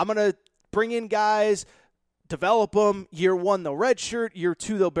 I'm going to bring in guys, develop them. Year 1, they'll redshirt. Year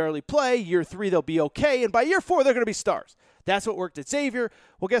 2, they'll barely play. Year 3, they'll be okay. And by year 4, they're going to be stars. That's what worked at Xavier.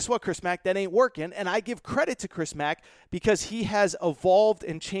 Well, guess what, Chris Mack? That ain't working. And I give credit to Chris Mack because he has evolved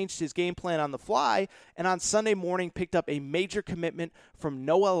and changed his game plan on the fly. And on Sunday morning, picked up a major commitment from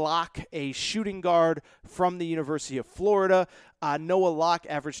Noah Locke, a shooting guard from the University of Florida. Noah Locke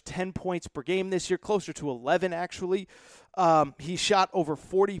averaged 10 points per game this year, closer to 11 actually. He shot over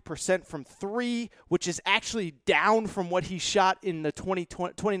 40% from three, which is actually down from what he shot in the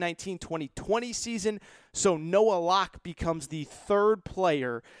 2019-2020 season. So Noah Locke becomes the third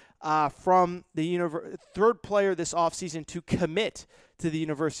player from the third player this offseason to commit to the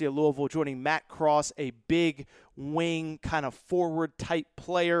University of Louisville, joining Matt Cross, a big wing kind of forward type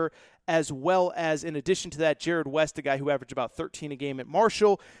player, as well as, in addition to that, Jared West, a guy who averaged about 13 a game at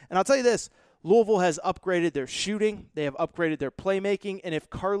Marshall. And I'll tell you this, Louisville has upgraded their shooting. They have upgraded their playmaking. And if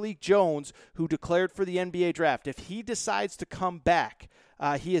Carlik Jones, who declared for the NBA draft, if he decides to come back,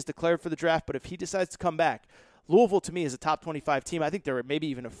 he has declared for the draft, but if he decides to come back, Louisville, to me, is a top 25 team. I think they're maybe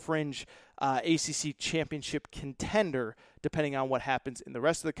even a fringe ACC championship contender, depending on what happens in the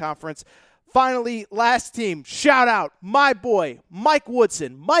rest of the conference. Finally, last team, shout out my boy, Mike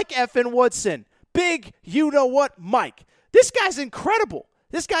Woodson. Mike effing Woodson. Big you-know-what Mike. This guy's incredible.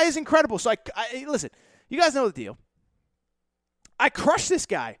 This guy is incredible. So, listen, you guys know the deal. I crushed this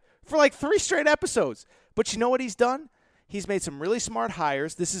guy for like 3 straight episodes. But you know what he's done? He's made some really smart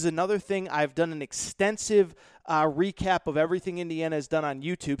hires. This is another thing. I've done an extensive recap of everything Indiana has done on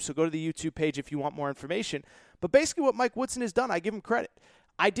YouTube. So go to the YouTube page if you want more information. But basically what Mike Woodson has done, I give him credit.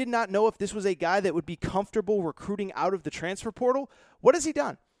 I did not know if this was a guy that would be comfortable recruiting out of the transfer portal. What has he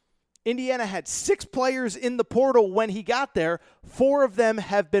done? Indiana had 6 players in the portal when he got there. 4 of them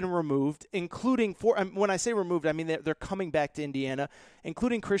have been removed, including 4. When I say removed, I mean they're coming back to Indiana,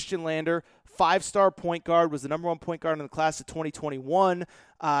 including Christian Lander, 5-star point guard, was the number 1 point guard in the class of 2021,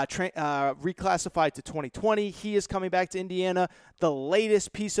 reclassified to 2020. He is coming back to Indiana. The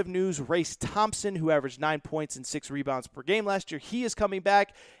latest piece of news, Race Thompson, who averaged 9 points and 6 rebounds per game last year, he is coming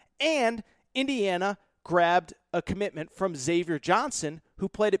back. And Indiana grabbed a commitment from Xavier Johnson, who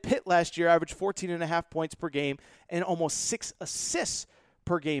played at Pitt last year, averaged 14.5 points per game and almost 6 assists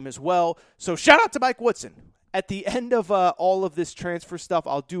per game as well. So shout out to Mike Woodson. At the end of all of this transfer stuff,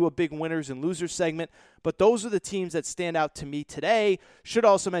 I'll do a big winners and losers segment, but those are the teams that stand out to me today. Should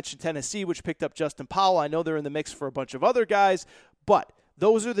also mention Tennessee, which picked up Justin Powell. I know they're in the mix for a bunch of other guys, but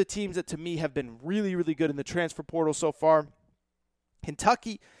those are the teams that to me have been really, really good in the transfer portal so far.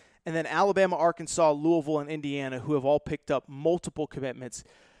 Kentucky, and then Alabama, Arkansas, Louisville, and Indiana, who have all picked up multiple commitments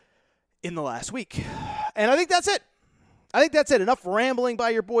in the last week. And I think that's it. Enough rambling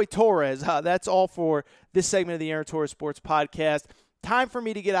by your boy Torres. That's all for this segment of the Aaron Torres Sports Podcast. Time for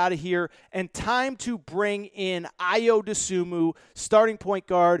me to get out of here, and time to bring in Ayo Dosunmu, starting point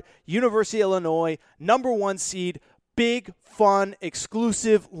guard, University of Illinois, number 1 seed, big, fun,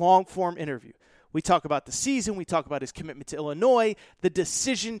 exclusive, long-form interview. We talk about the season. We talk about his commitment to Illinois, the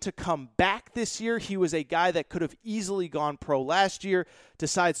decision to come back this year. He was a guy that could have easily gone pro last year,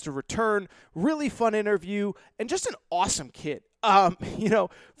 decides to return. Really fun interview, and just an awesome kid.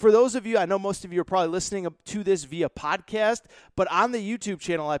 For those of you, I know most of you are probably listening to this via podcast, but on the YouTube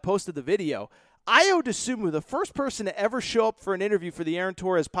channel, I posted the video. Ayo Dosunmu, the first person to ever show up for an interview for the Aaron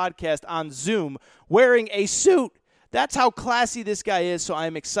Torres Podcast on Zoom, wearing a suit That's how classy this guy is. So I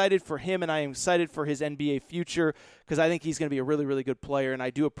am excited for him, and I am excited for his NBA future because I think he's going to be a really, really good player. And I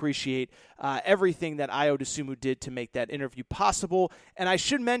do appreciate everything that Ayo Dosunmu did to make that interview possible. And I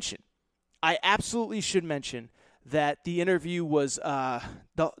absolutely should mention that the interview was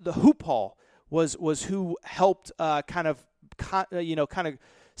the Hoop Hall was who helped kind of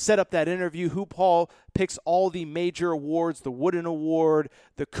set up that interview. Hoop Hall picks all the major awards, the Wooden Award,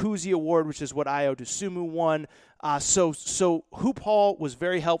 the Cousy Award, which is what Ayo Dosunmu won. So Hoop Hall was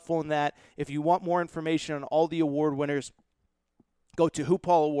very helpful in that. If you want more information on all the award winners, go to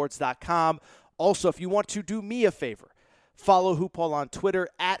hoophallawards.com. Also, if you want to do me a favor, follow Hoop Hall on Twitter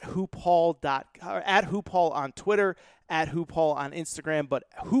at Hoop Hall on Twitter, at Hoop Hall on Instagram. But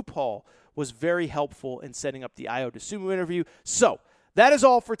Hoop Hall was very helpful in setting up the Ayo Dosunmu interview. So that is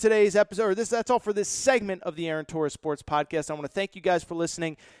all for today's episode. That's all for this segment of the Aaron Torres Sports Podcast. I want to thank you guys for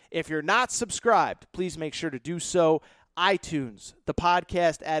listening. If you're not subscribed, please make sure to do so. iTunes, the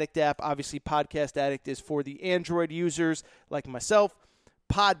Podcast Addict app. Obviously, Podcast Addict is for the Android users like myself.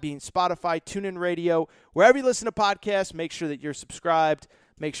 Podbean, Spotify, TuneIn Radio. Wherever you listen to podcasts, make sure that you're subscribed.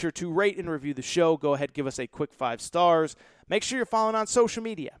 Make sure to rate and review the show. Go ahead, give us a quick 5 stars. Make sure you're following on social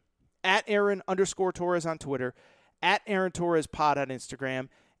media. At Aaron_Torres on Twitter. At Aaron Torres Pod on Instagram,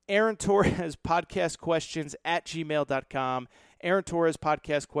 Aaron Torres Podcast Questions at gmail.com, Aaron Torres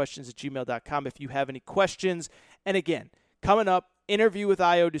Podcast Questions at gmail.com if you have any questions. And again, coming up, interview with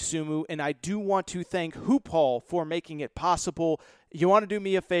Ayo Dosunmu, and I do want to thank Hoop Hall for making it possible. You want to do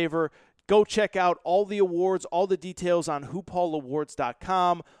me a favor, go check out all the awards, all the details on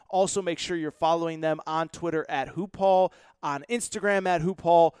hoophallawards.com. Also, make sure you're following them on Twitter at Hoop Hall, on Instagram at Hoop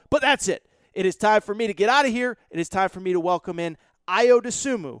Hall. But that's it. It is time for me to get out of here. It is time for me to welcome in Ayo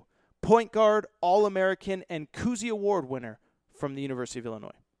Dosunmu, point guard, All-American, and Cousy Award winner from the University of Illinois.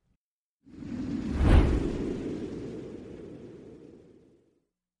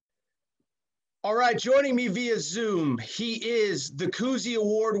 All right, joining me via Zoom, he is the Cousy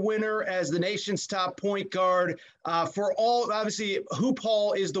Award winner as the nation's top point guard. Obviously, Hoop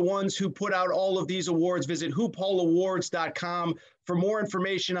Hall is the ones who put out all of these awards. Visit hoophallawards.com for more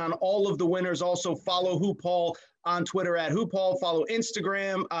information on all of the winners. Also, follow Hoop Hall on Twitter at Hoop Hall. Follow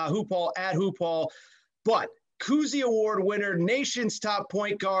Instagram, Hoop Hall at Hoop Hall. But Cousy Award winner, nation's top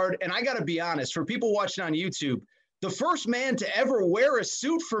point guard. And I got to be honest, for people watching on YouTube, the first man to ever wear a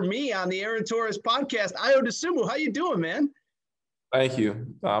suit for me on the Aaron Torres Podcast, Ayo Dosunmu. How you doing, man? Thank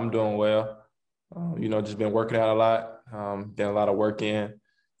you. I'm doing well. Just been working out a lot, getting a lot of work in,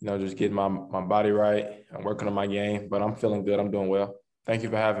 just getting my body right. I'm working on my game, but I'm feeling good. I'm doing well. Thank you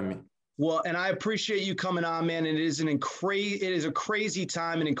for having me. Well, and I appreciate you coming on, man. And it is a crazy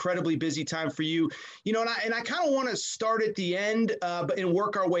time, an incredibly busy time for you. And I kind of want to start at the end, and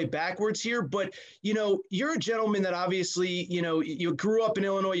work our way backwards here. But you're a gentleman that obviously, you grew up in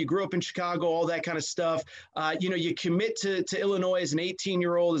Illinois, you grew up in Chicago, all that kind of stuff. You commit to Illinois as an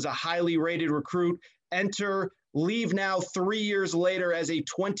 18-year-old, as a highly rated recruit. Leave now 3 years later as a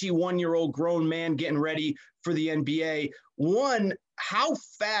 21-year-old grown man getting ready for the NBA. One, how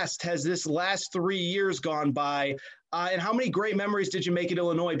fast has this last 3 years gone by? And how many great memories did you make at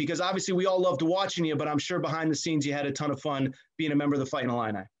Illinois? Because obviously we all loved watching you, but I'm sure behind the scenes you had a ton of fun being a member of the Fighting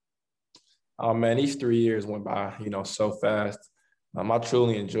Illini. Oh, man, these 3 years went by, so fast. I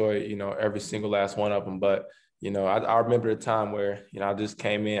truly enjoyed, every single last one of them. But, I remember the time where, I just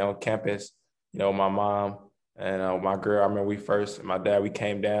came in on campus, my mom and my girl. I remember my dad, we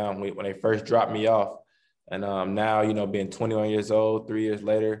came down when they first dropped me off. And now, being 21 years old, 3 years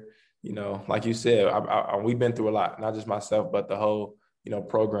later, like you said, we've been through a lot, not just myself, but the whole,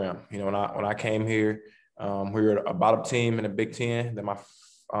 program. When I came here, we were a bottom team in the Big Ten. Then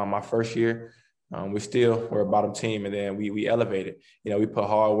my first year, we still were a bottom team, and then we elevated. We put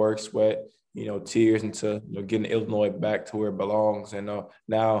hard work, sweat, tears into getting Illinois back to where it belongs. And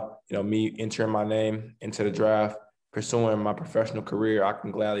now, me entering my name into the draft, pursuing my professional career, I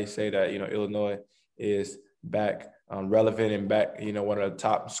can gladly say that, Illinois is back relevant and back, one of the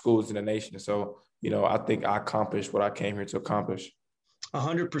top schools in the nation. So, I think I accomplished what I came here to accomplish.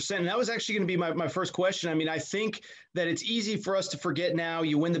 100%. And that was actually going to be my first question. I mean, I think that it's easy for us to forget now.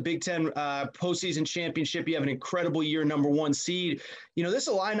 You win the Big Ten postseason championship. You have an incredible year, #1 seed. This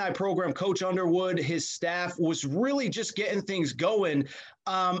Illini program, Coach Underwood, his staff was really just getting things going.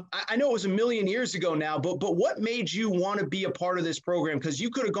 I know it was a million years ago now, but what made you want to be a part of this program? Because you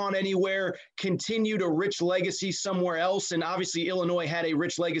could have gone anywhere, continued a rich legacy somewhere else. And obviously Illinois had a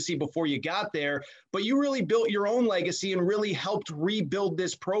rich legacy before you got there, but you really built your own legacy and really helped rebuild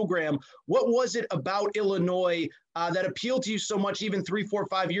this program. What was it about Illinois that appealed to you so much even 3, 4,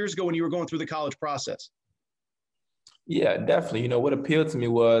 5 years ago when you were going through the college process? Yeah, definitely. What appealed to me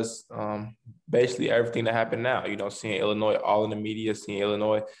was basically everything that happened now. Seeing Illinois all in the media, seeing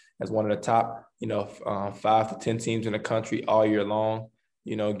Illinois as one of the top, 5 to 10 teams in the country all year long,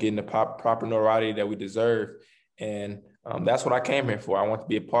 getting the proper notoriety that we deserve. And that's what I came here for. I want to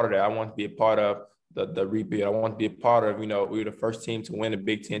be a part of that. I want to be a part of the rebuild. I want to be a part of, we were the first team to win the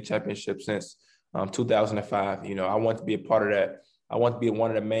Big Ten championship since 2005. I want to be a part of that. I want to be one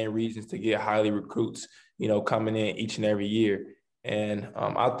of the main reasons to get highly recruits, coming in each and every year. And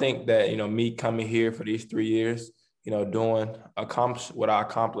I think that, me coming here for these 3 years, accomplish what I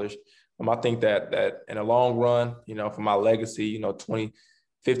accomplished. I think that in the long run, for my legacy, 20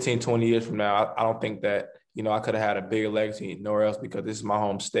 years from now, I don't think that, I could have had a bigger legacy nowhere else because this is my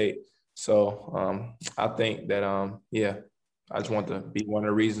home state. So I think that, I just want to be one of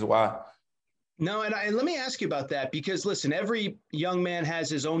the reasons why. No, and let me ask you about that because, listen, every young man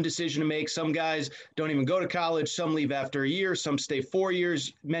has his own decision to make. Some guys don't even go to college. Some leave after a year. Some stay 4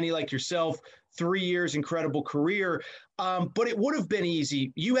 years. Many like yourself, 3 years, incredible career. But it would have been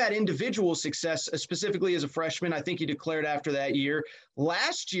easy. You had individual success, specifically as a freshman. I think you declared after that year.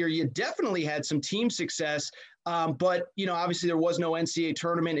 Last year, you definitely had some team success. But, obviously there was no NCAA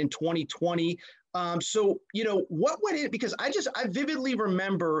tournament in 2020. So, what went in? Because I vividly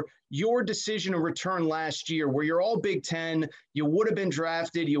remember your decision to return last year where you're all Big Ten. You would have been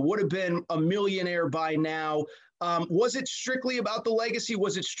drafted. You would have been a millionaire by now. Was it strictly about the legacy?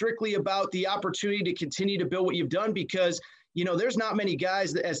 Was it strictly about the opportunity to continue to build what you've done? Because, there's not many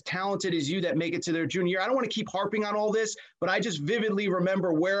guys that as talented as you that make it to their junior year. I don't want to keep harping on all this, but I just vividly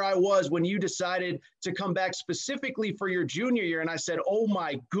remember where I was when you decided to come back specifically for your junior year. And I said, oh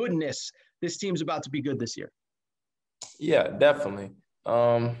my goodness, this team's about to be good this year. Yeah, definitely.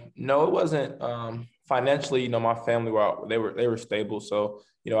 No, it wasn't financially, my family they were stable. So,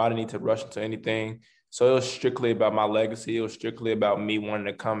 I didn't need to rush into anything. So it was strictly about my legacy. It was strictly about me wanting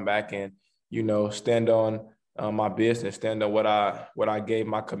to come back and, stand on my business, stand on what I gave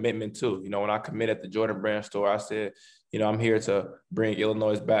my commitment to. When I committed at the Jordan Brand store, I said, I'm here to bring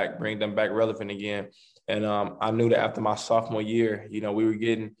Illinois back, bring them back relevant again. And I knew that after my sophomore year, we were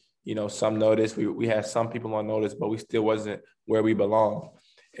getting, some notice. We had some people on notice, but we still wasn't where we belonged.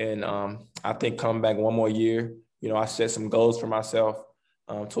 And I think coming back one more year, I set some goals for myself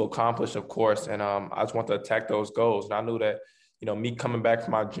to accomplish, of course. And I just want to attack those goals. And I knew that, me coming back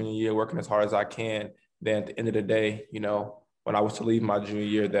from my junior year, working as hard as I can, then at the end of the day, when I was to leave my junior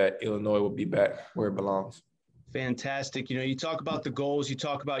year, that Illinois would be back where it belongs. Fantastic. You talk about the goals, you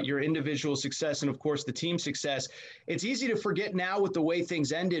talk about your individual success, and of course the team success. It's easy to forget now with the way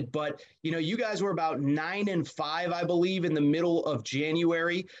things ended, but you guys were about 9-5, I believe, in the middle of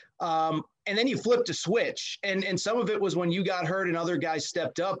January. And then you flipped a switch, and some of it was when you got hurt and other guys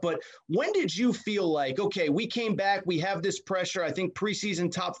stepped up. But when did you feel like, okay, we came back, we have this pressure, I think preseason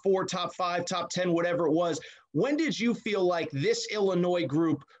top 4, top 5, top 10, whatever it was. When did you feel like this Illinois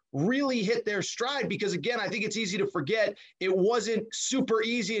group really hit their stride? Because again, I think it's easy to forget it wasn't super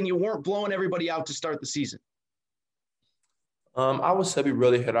easy and you weren't blowing everybody out to start the season. I would say we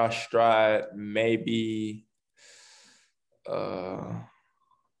really hit our stride maybe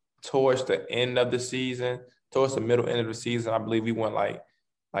towards the end of the season, towards the middle end of the season. I believe we went like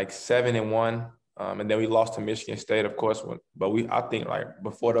 7-1. And then we lost to Michigan State, of course. But I think like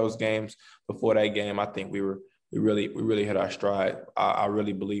before those games, before that game, I think we really hit our stride. I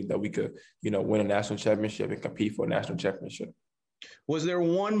really believe that we could, win a national championship and compete for a national championship. Was there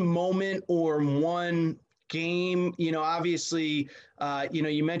one moment or one game, obviously,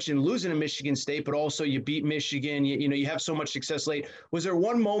 you mentioned losing to Michigan State, but also you beat Michigan, you have so much success late. Was there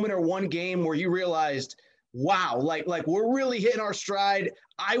one moment or one game where you realized, wow, like we're really hitting our stride.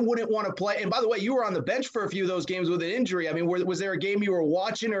 I wouldn't want to play. And by the way, you were on the bench for a few of those games with an injury. I mean, was there a game you were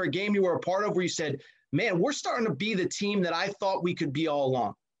watching or a game you were a part of where you said, man, we're starting to be the team that I thought we could be all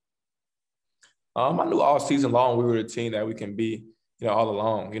along? I knew all season long we were the team that we can be, all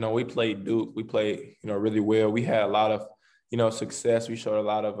along. We played Duke. We played, really well. We had a lot of, success. We showed a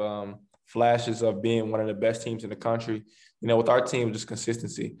lot of flashes of being one of the best teams in the country. With our team, just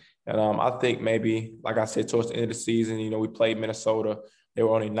consistency. And I think maybe, like I said, towards the end of the season, we played Minnesota. They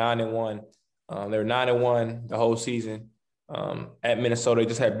were only 9-1. They were 9-1 the whole season. At Minnesota, they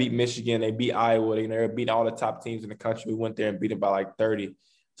just had beat Michigan. They beat Iowa. They were beating all the top teams in the country. We went there and beat them by like 30.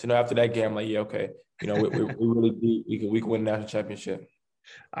 So, after that game, I'm like, yeah, okay. We really beat. We can win a national championship.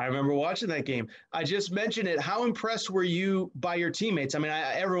 I remember watching that game. I just mentioned it. How impressed were you by your teammates? I mean,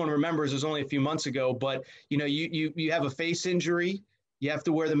 everyone remembers it was only a few months ago, but, you have a face injury. You have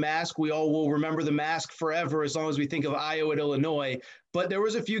to wear the mask. We all will remember the mask forever as long as we think of Iowa at Illinois. But there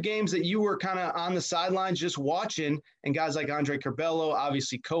was a few games that you were kind of on the sidelines just watching, and guys like Andre Curbelo,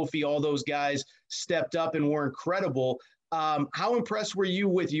 obviously Kofi, all those guys stepped up and were incredible. How impressed were you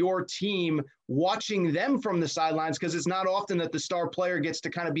with your team watching them from the sidelines? Because it's not often that the star player gets to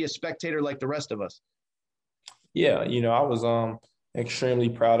kind of be a spectator like the rest of us. Yeah, I was extremely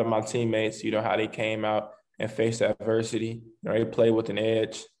proud of my teammates, how they came out and faced adversity. They played with an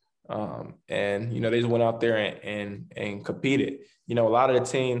edge. And, they just went out there and competed. A lot of the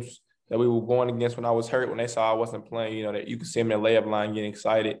teams that we were going against when I was hurt, when they saw I wasn't playing, that you could see them in the layup line getting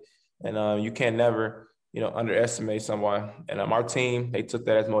excited. And you can never, underestimate someone. And our team, they took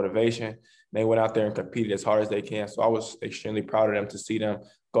that as motivation. They went out there and competed as hard as they can. So I was extremely proud of them to see them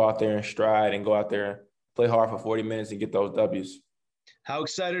go out there and stride and go out there and play hard for 40 minutes and get those W's. How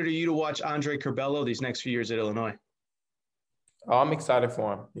excited are you to watch Andre Curbelo these next few years at Illinois? Oh, I'm excited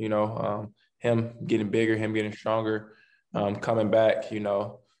for him, him getting bigger, him getting stronger, coming back,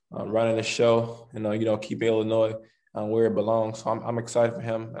 running the show, keeping Illinois where it belongs. So I'm excited for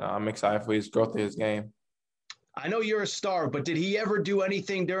him. I'm excited for his growth of his game. I know you're a star, but did he ever do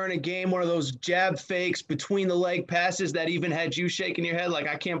anything during a game, one of those jab fakes, between the leg passes that even had you shaking your head like,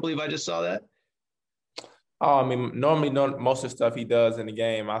 I can't believe I just saw that? Oh, normally most of the stuff he does in the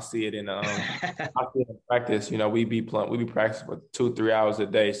game, I see it in practice. We be practicing for 2-3 hours a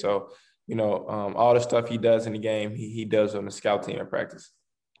day. So, all the stuff he does in the game, he does on the scout team in practice.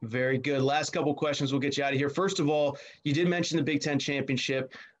 Very good. Last couple questions. We'll get you out of here. First of all, you did mention the Big Ten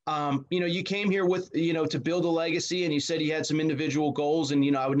championship. You came here with, to build a legacy, and you said you had some individual goals,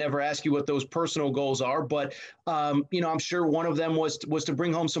 and, I would never ask you what those personal goals are, but, I'm sure one of them was to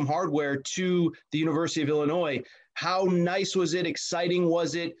bring home some hardware to the University of Illinois. How nice was it? Exciting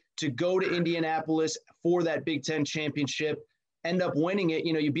was it to go to Indianapolis for that Big Ten championship, end up winning it?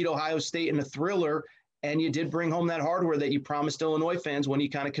 You beat Ohio State in a thriller, and you did bring home that hardware that you promised Illinois fans when you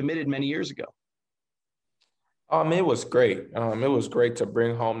kind of committed many years ago. It was great. It was great to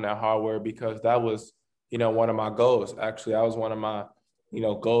bring home that hardware because that was, one of my goals. Actually, that was one of my,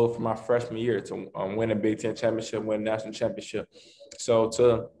 goals for my freshman year to win a Big Ten championship, win a national championship. So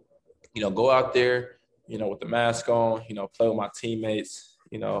to, go out there, with the mask on, play with my teammates,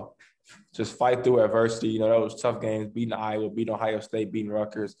 just fight through adversity. Those tough games, beating Iowa, beating Ohio State, beating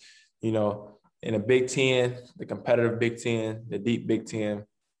Rutgers, in the Big Ten, the competitive Big Ten, the deep Big Ten,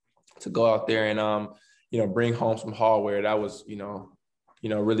 to go out there and, bring home some hardware. That was,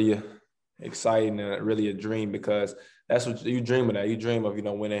 really exciting and really a dream because that's what you dream of. That you dream of,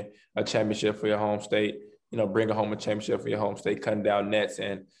 winning a championship for your home state, bringing home a championship for your home state, cutting down nets,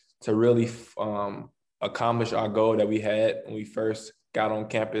 and to really accomplish our goal that we had when we first got on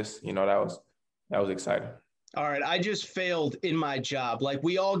campus. That was exciting. All right, I just failed in my job. Like,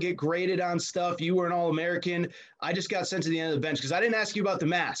 we all get graded on stuff. You were an All-American. I just got sent to the end of the bench because I didn't ask you about the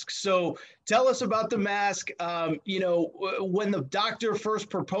mask. So tell us about the mask. When the doctor first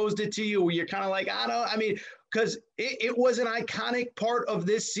proposed it to you, you're kind of like, because it was an iconic part of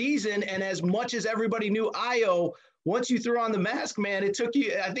this season. And as much as everybody knew Ayo, once you threw on the mask, man, it took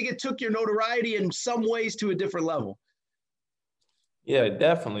your notoriety in some ways to a different level. Yeah,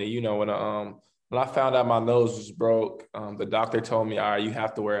 definitely. When I found out my nose was broke, the doctor told me, all right, you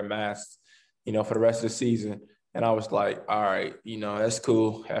have to wear a mask, for the rest of the season. And I was like, all right, that's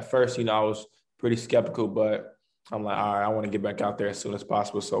cool. At first, I was pretty skeptical, but I'm like, all right, I want to get back out there as soon as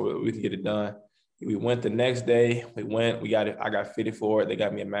possible so we can get it done. We went the next day. We got it. I got fitted for it. They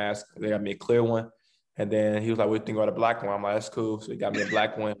got me a mask. They got me a clear one. And then he was like, what do you think about a black one? I'm like, that's cool. So he got me a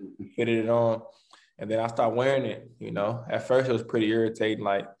black one. We fitted it on. And then I started wearing it, At first, it was pretty irritating.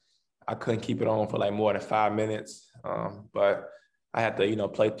 Like, I couldn't keep it on for like more than 5 minutes, but I had to,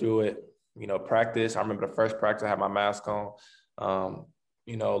 play through it, practice. I remember the first practice I had my mask on,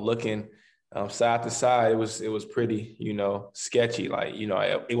 looking side to side. It was pretty, sketchy. Like,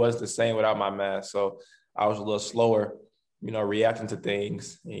 it wasn't the same without my mask. So I was a little slower, reacting to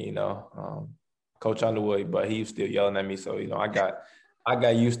things, Coach Underwood, but he was still yelling at me. So, I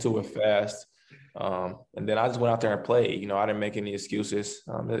got used to it fast. And then I just went out there and played. I didn't make any excuses.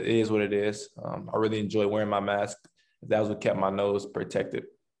 It is what it is. I really enjoy wearing my mask. That was what kept my nose protected.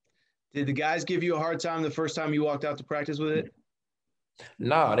 Did the guys give you a hard time the first time you walked out to practice with it?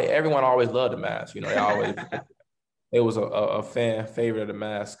 No, everyone always loved the mask. They always – it was a fan favorite of the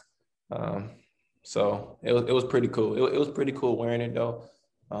mask. So it was pretty cool. It was pretty cool wearing it, though.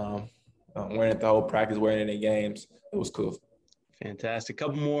 Wearing it the whole practice, wearing it in games. It was cool. Fantastic.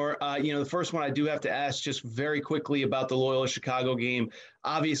 Couple more. The first one I do have to ask just very quickly about the Loyola Chicago game.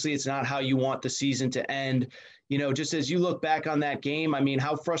 Obviously, it's not how you want the season to end. just as you look back on that game, I mean,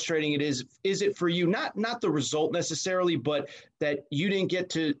 how frustrating it is it for you, not the result necessarily, but that you didn't get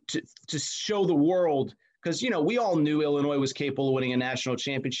to show the world, because, we all knew Illinois was capable of winning a national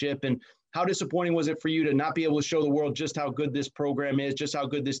championship, and how disappointing was it for you to not be able to show the world just how good this program is, just how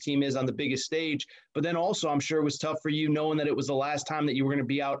good this team is on the biggest stage? But then also, I'm sure it was tough for you knowing that it was the last time that you were going to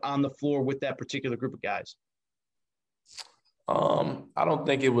be out on the floor with that particular group of guys. I don't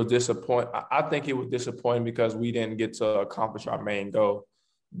think it was disappointing. I think it was disappointing because we didn't get to accomplish our main goal.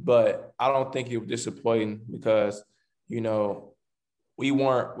 But I don't think it was disappointing because, we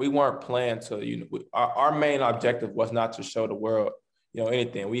weren't playing to, our main objective was not to show the world,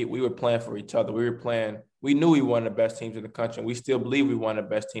 anything. We were playing for each other. We knew we were one of the best teams in the country. And we still believe we were one of the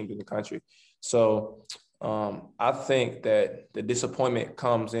best teams in the country. So I think that the disappointment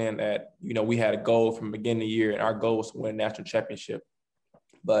comes in that, we had a goal from the beginning of the year, and our goal was to win a national championship.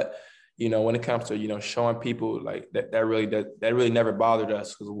 But, when it comes to, showing people like that really never bothered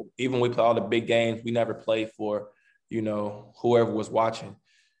us, because even when we play all the big games, we never played for, whoever was watching.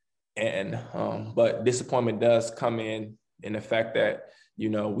 And but disappointment does come in the fact that,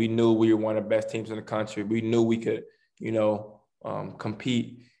 we knew we were one of the best teams in the country. We knew we could,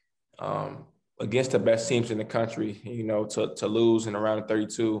 compete against the best teams in the country, to lose in a round of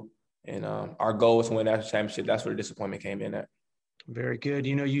 32. And our goal was to win that national championship. That's where the disappointment came in at. Very good.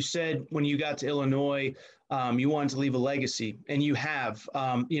 You said when you got to Illinois, you wanted to leave a legacy, and you have.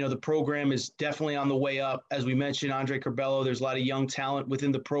 The program is definitely on the way up. As we mentioned, Andre Curbelo, there's a lot of young talent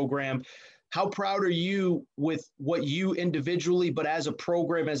within the program. How proud are you with what you individually, but as a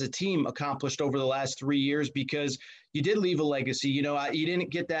program, as a team, accomplished over the last 3 years? Because you did leave a legacy. You didn't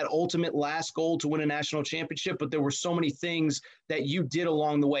get that ultimate last goal to win a national championship, but there were so many things that you did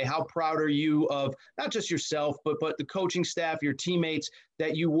along the way. How proud are you of not just yourself, but the coaching staff, your teammates,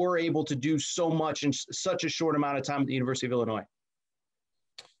 that you were able to do so much in such a short amount of time at the University of Illinois?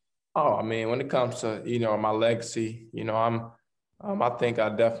 Oh, I mean, when it comes to, my legacy, I think I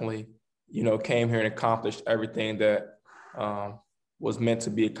definitely – came here and accomplished everything that was meant to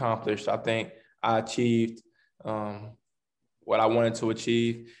be accomplished. I think I achieved what I wanted to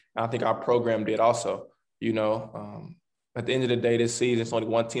achieve. And I think our program did also. At the end of the day, this season, it's only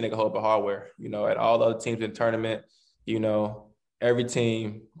one team that can hold up the hardware. At all the other teams in the tournament, every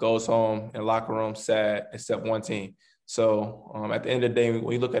team goes home in the locker room sad except one team. So at the end of the day,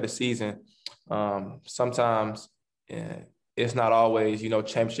 when you look at the season, sometimes it's not always,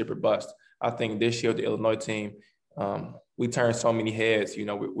 championship or bust. I think this year with the Illinois team, we turned so many heads.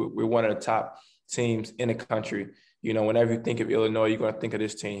 We're one of the top teams in the country. Whenever you think of Illinois, you're going to think of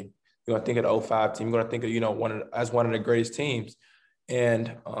this team. You're going to think of the 05 team. You're going to think of, as one of the greatest teams.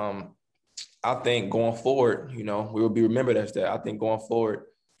 And I think going forward, we will be remembered as that. I think going forward,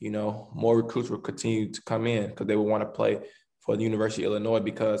 more recruits will continue to come in because they will want to play for the University of Illinois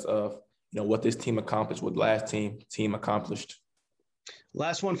because of, what this team accomplished, what last team accomplished.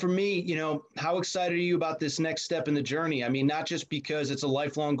 Last one for me, how excited are you about this next step in the journey? I mean, not just because it's a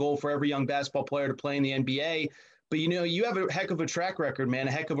lifelong goal for every young basketball player to play in the NBA, but, you have a heck of a track record, man,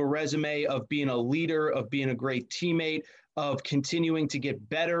 a heck of a resume of being a leader, of being a great teammate, of continuing to get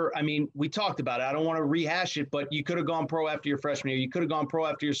better. I mean, we talked about it. I don't want to rehash it, but you could have gone pro after your freshman year. You could have gone pro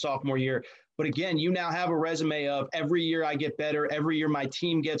after your sophomore year. But again, you now have a resume of every year I get better. Every year my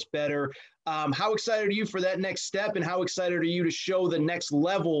team gets better. How excited are you for that next step, and how excited are you to show the next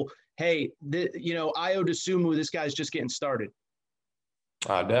level? Hey, Ayo Dosunmu, this guy's just getting started.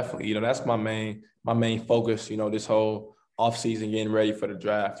 Definitely. That's my main focus. This whole offseason, getting ready for the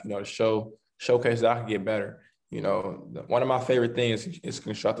draft. To showcase that I can get better. One of my favorite things is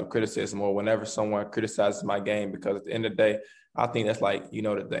constructive criticism, or whenever someone criticizes my game, because at the end of the day, I think that's like,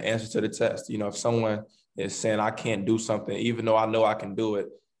 the answer to the test. If someone is saying I can't do something, even though I know I can do it,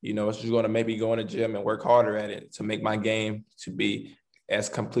 it's just going to maybe go in the gym and work harder at it to make my game to be as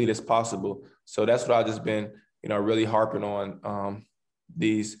complete as possible. So that's what I've just been, really harping on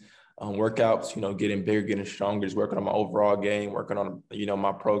these workouts, getting bigger, getting stronger, just working on my overall game, working on,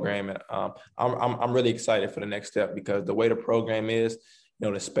 my program. And I'm really excited for the next step because the way the program is,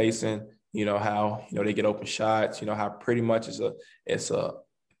 the spacing, how, they get open shots, how pretty much it's a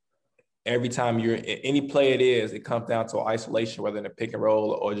every time you're in any play it comes down to isolation, whether in a pick and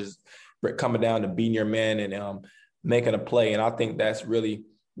roll or just coming down to beating your man and making a play. And I think that's really,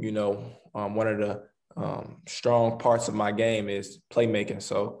 one of the strong parts of my game is playmaking.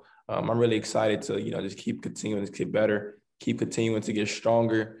 So I'm really excited to, just keep continuing to get better, keep continuing to get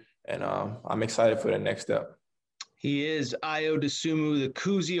stronger. And I'm excited for the next step. He is Ayo Dosunmu, the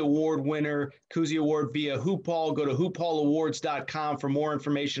Kuzi Award winner. Kuzi Award via Hoopall. Go to hoopallawards.com for more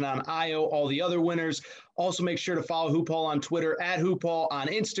information on Ayo, all the other winners. Also, make sure to follow Hoopall on Twitter, @Hoopall, on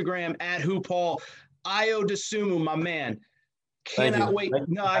Instagram, @Hoopall. Ayo Dosunmu, my man. Cannot wait.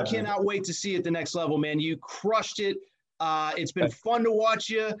 No, I cannot wait to see you at the next level, man. You crushed it. It's been fun to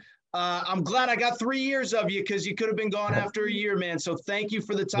watch you. I'm glad I got 3 years of you because you could have been gone after a year, man. So thank you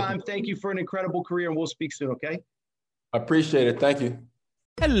for the time. Thank you for an incredible career, and we'll speak soon, okay? I appreciate it. Thank you.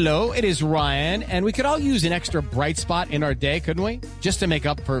 Hello, it is Ryan, and we could all use an extra bright spot in our day, couldn't we? Just to make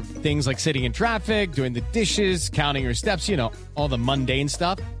up for things like sitting in traffic, doing the dishes, counting your steps, you know, all the mundane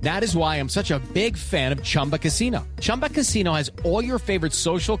stuff. That is why I'm such a big fan of Chumba Casino. Chumba Casino has all your favorite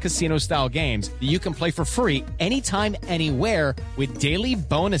social casino-style games that you can play for free anytime, anywhere with daily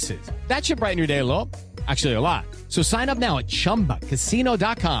bonuses. That should brighten your day a little. Actually, a lot. So sign up now at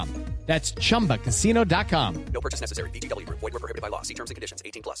ChumbaCasino.com. That's ChumbaCasino.com. No purchase necessary. VGW Group. Void where prohibited by law. See terms and conditions.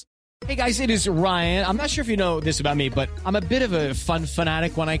 18+. Hey guys, it is Ryan. I'm not sure if you know this about me, but I'm a bit of a fun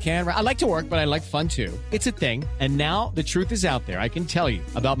fanatic when I can. I like to work, but I like fun too. It's a thing. And now the truth is out there. I can tell you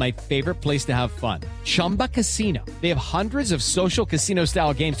about my favorite place to have fun. Chumba Casino. They have hundreds of social casino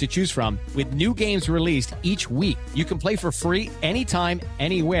style games to choose from with new games released each week. You can play for free anytime,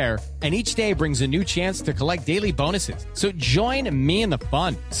 anywhere. And each day brings a new chance to collect daily bonuses. So join me in the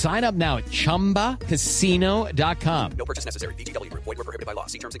fun. Sign up now at ChumbaCasino.com. No purchase necessary. VGW Group. Void where prohibited by law.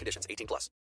 See terms and conditions. 18+.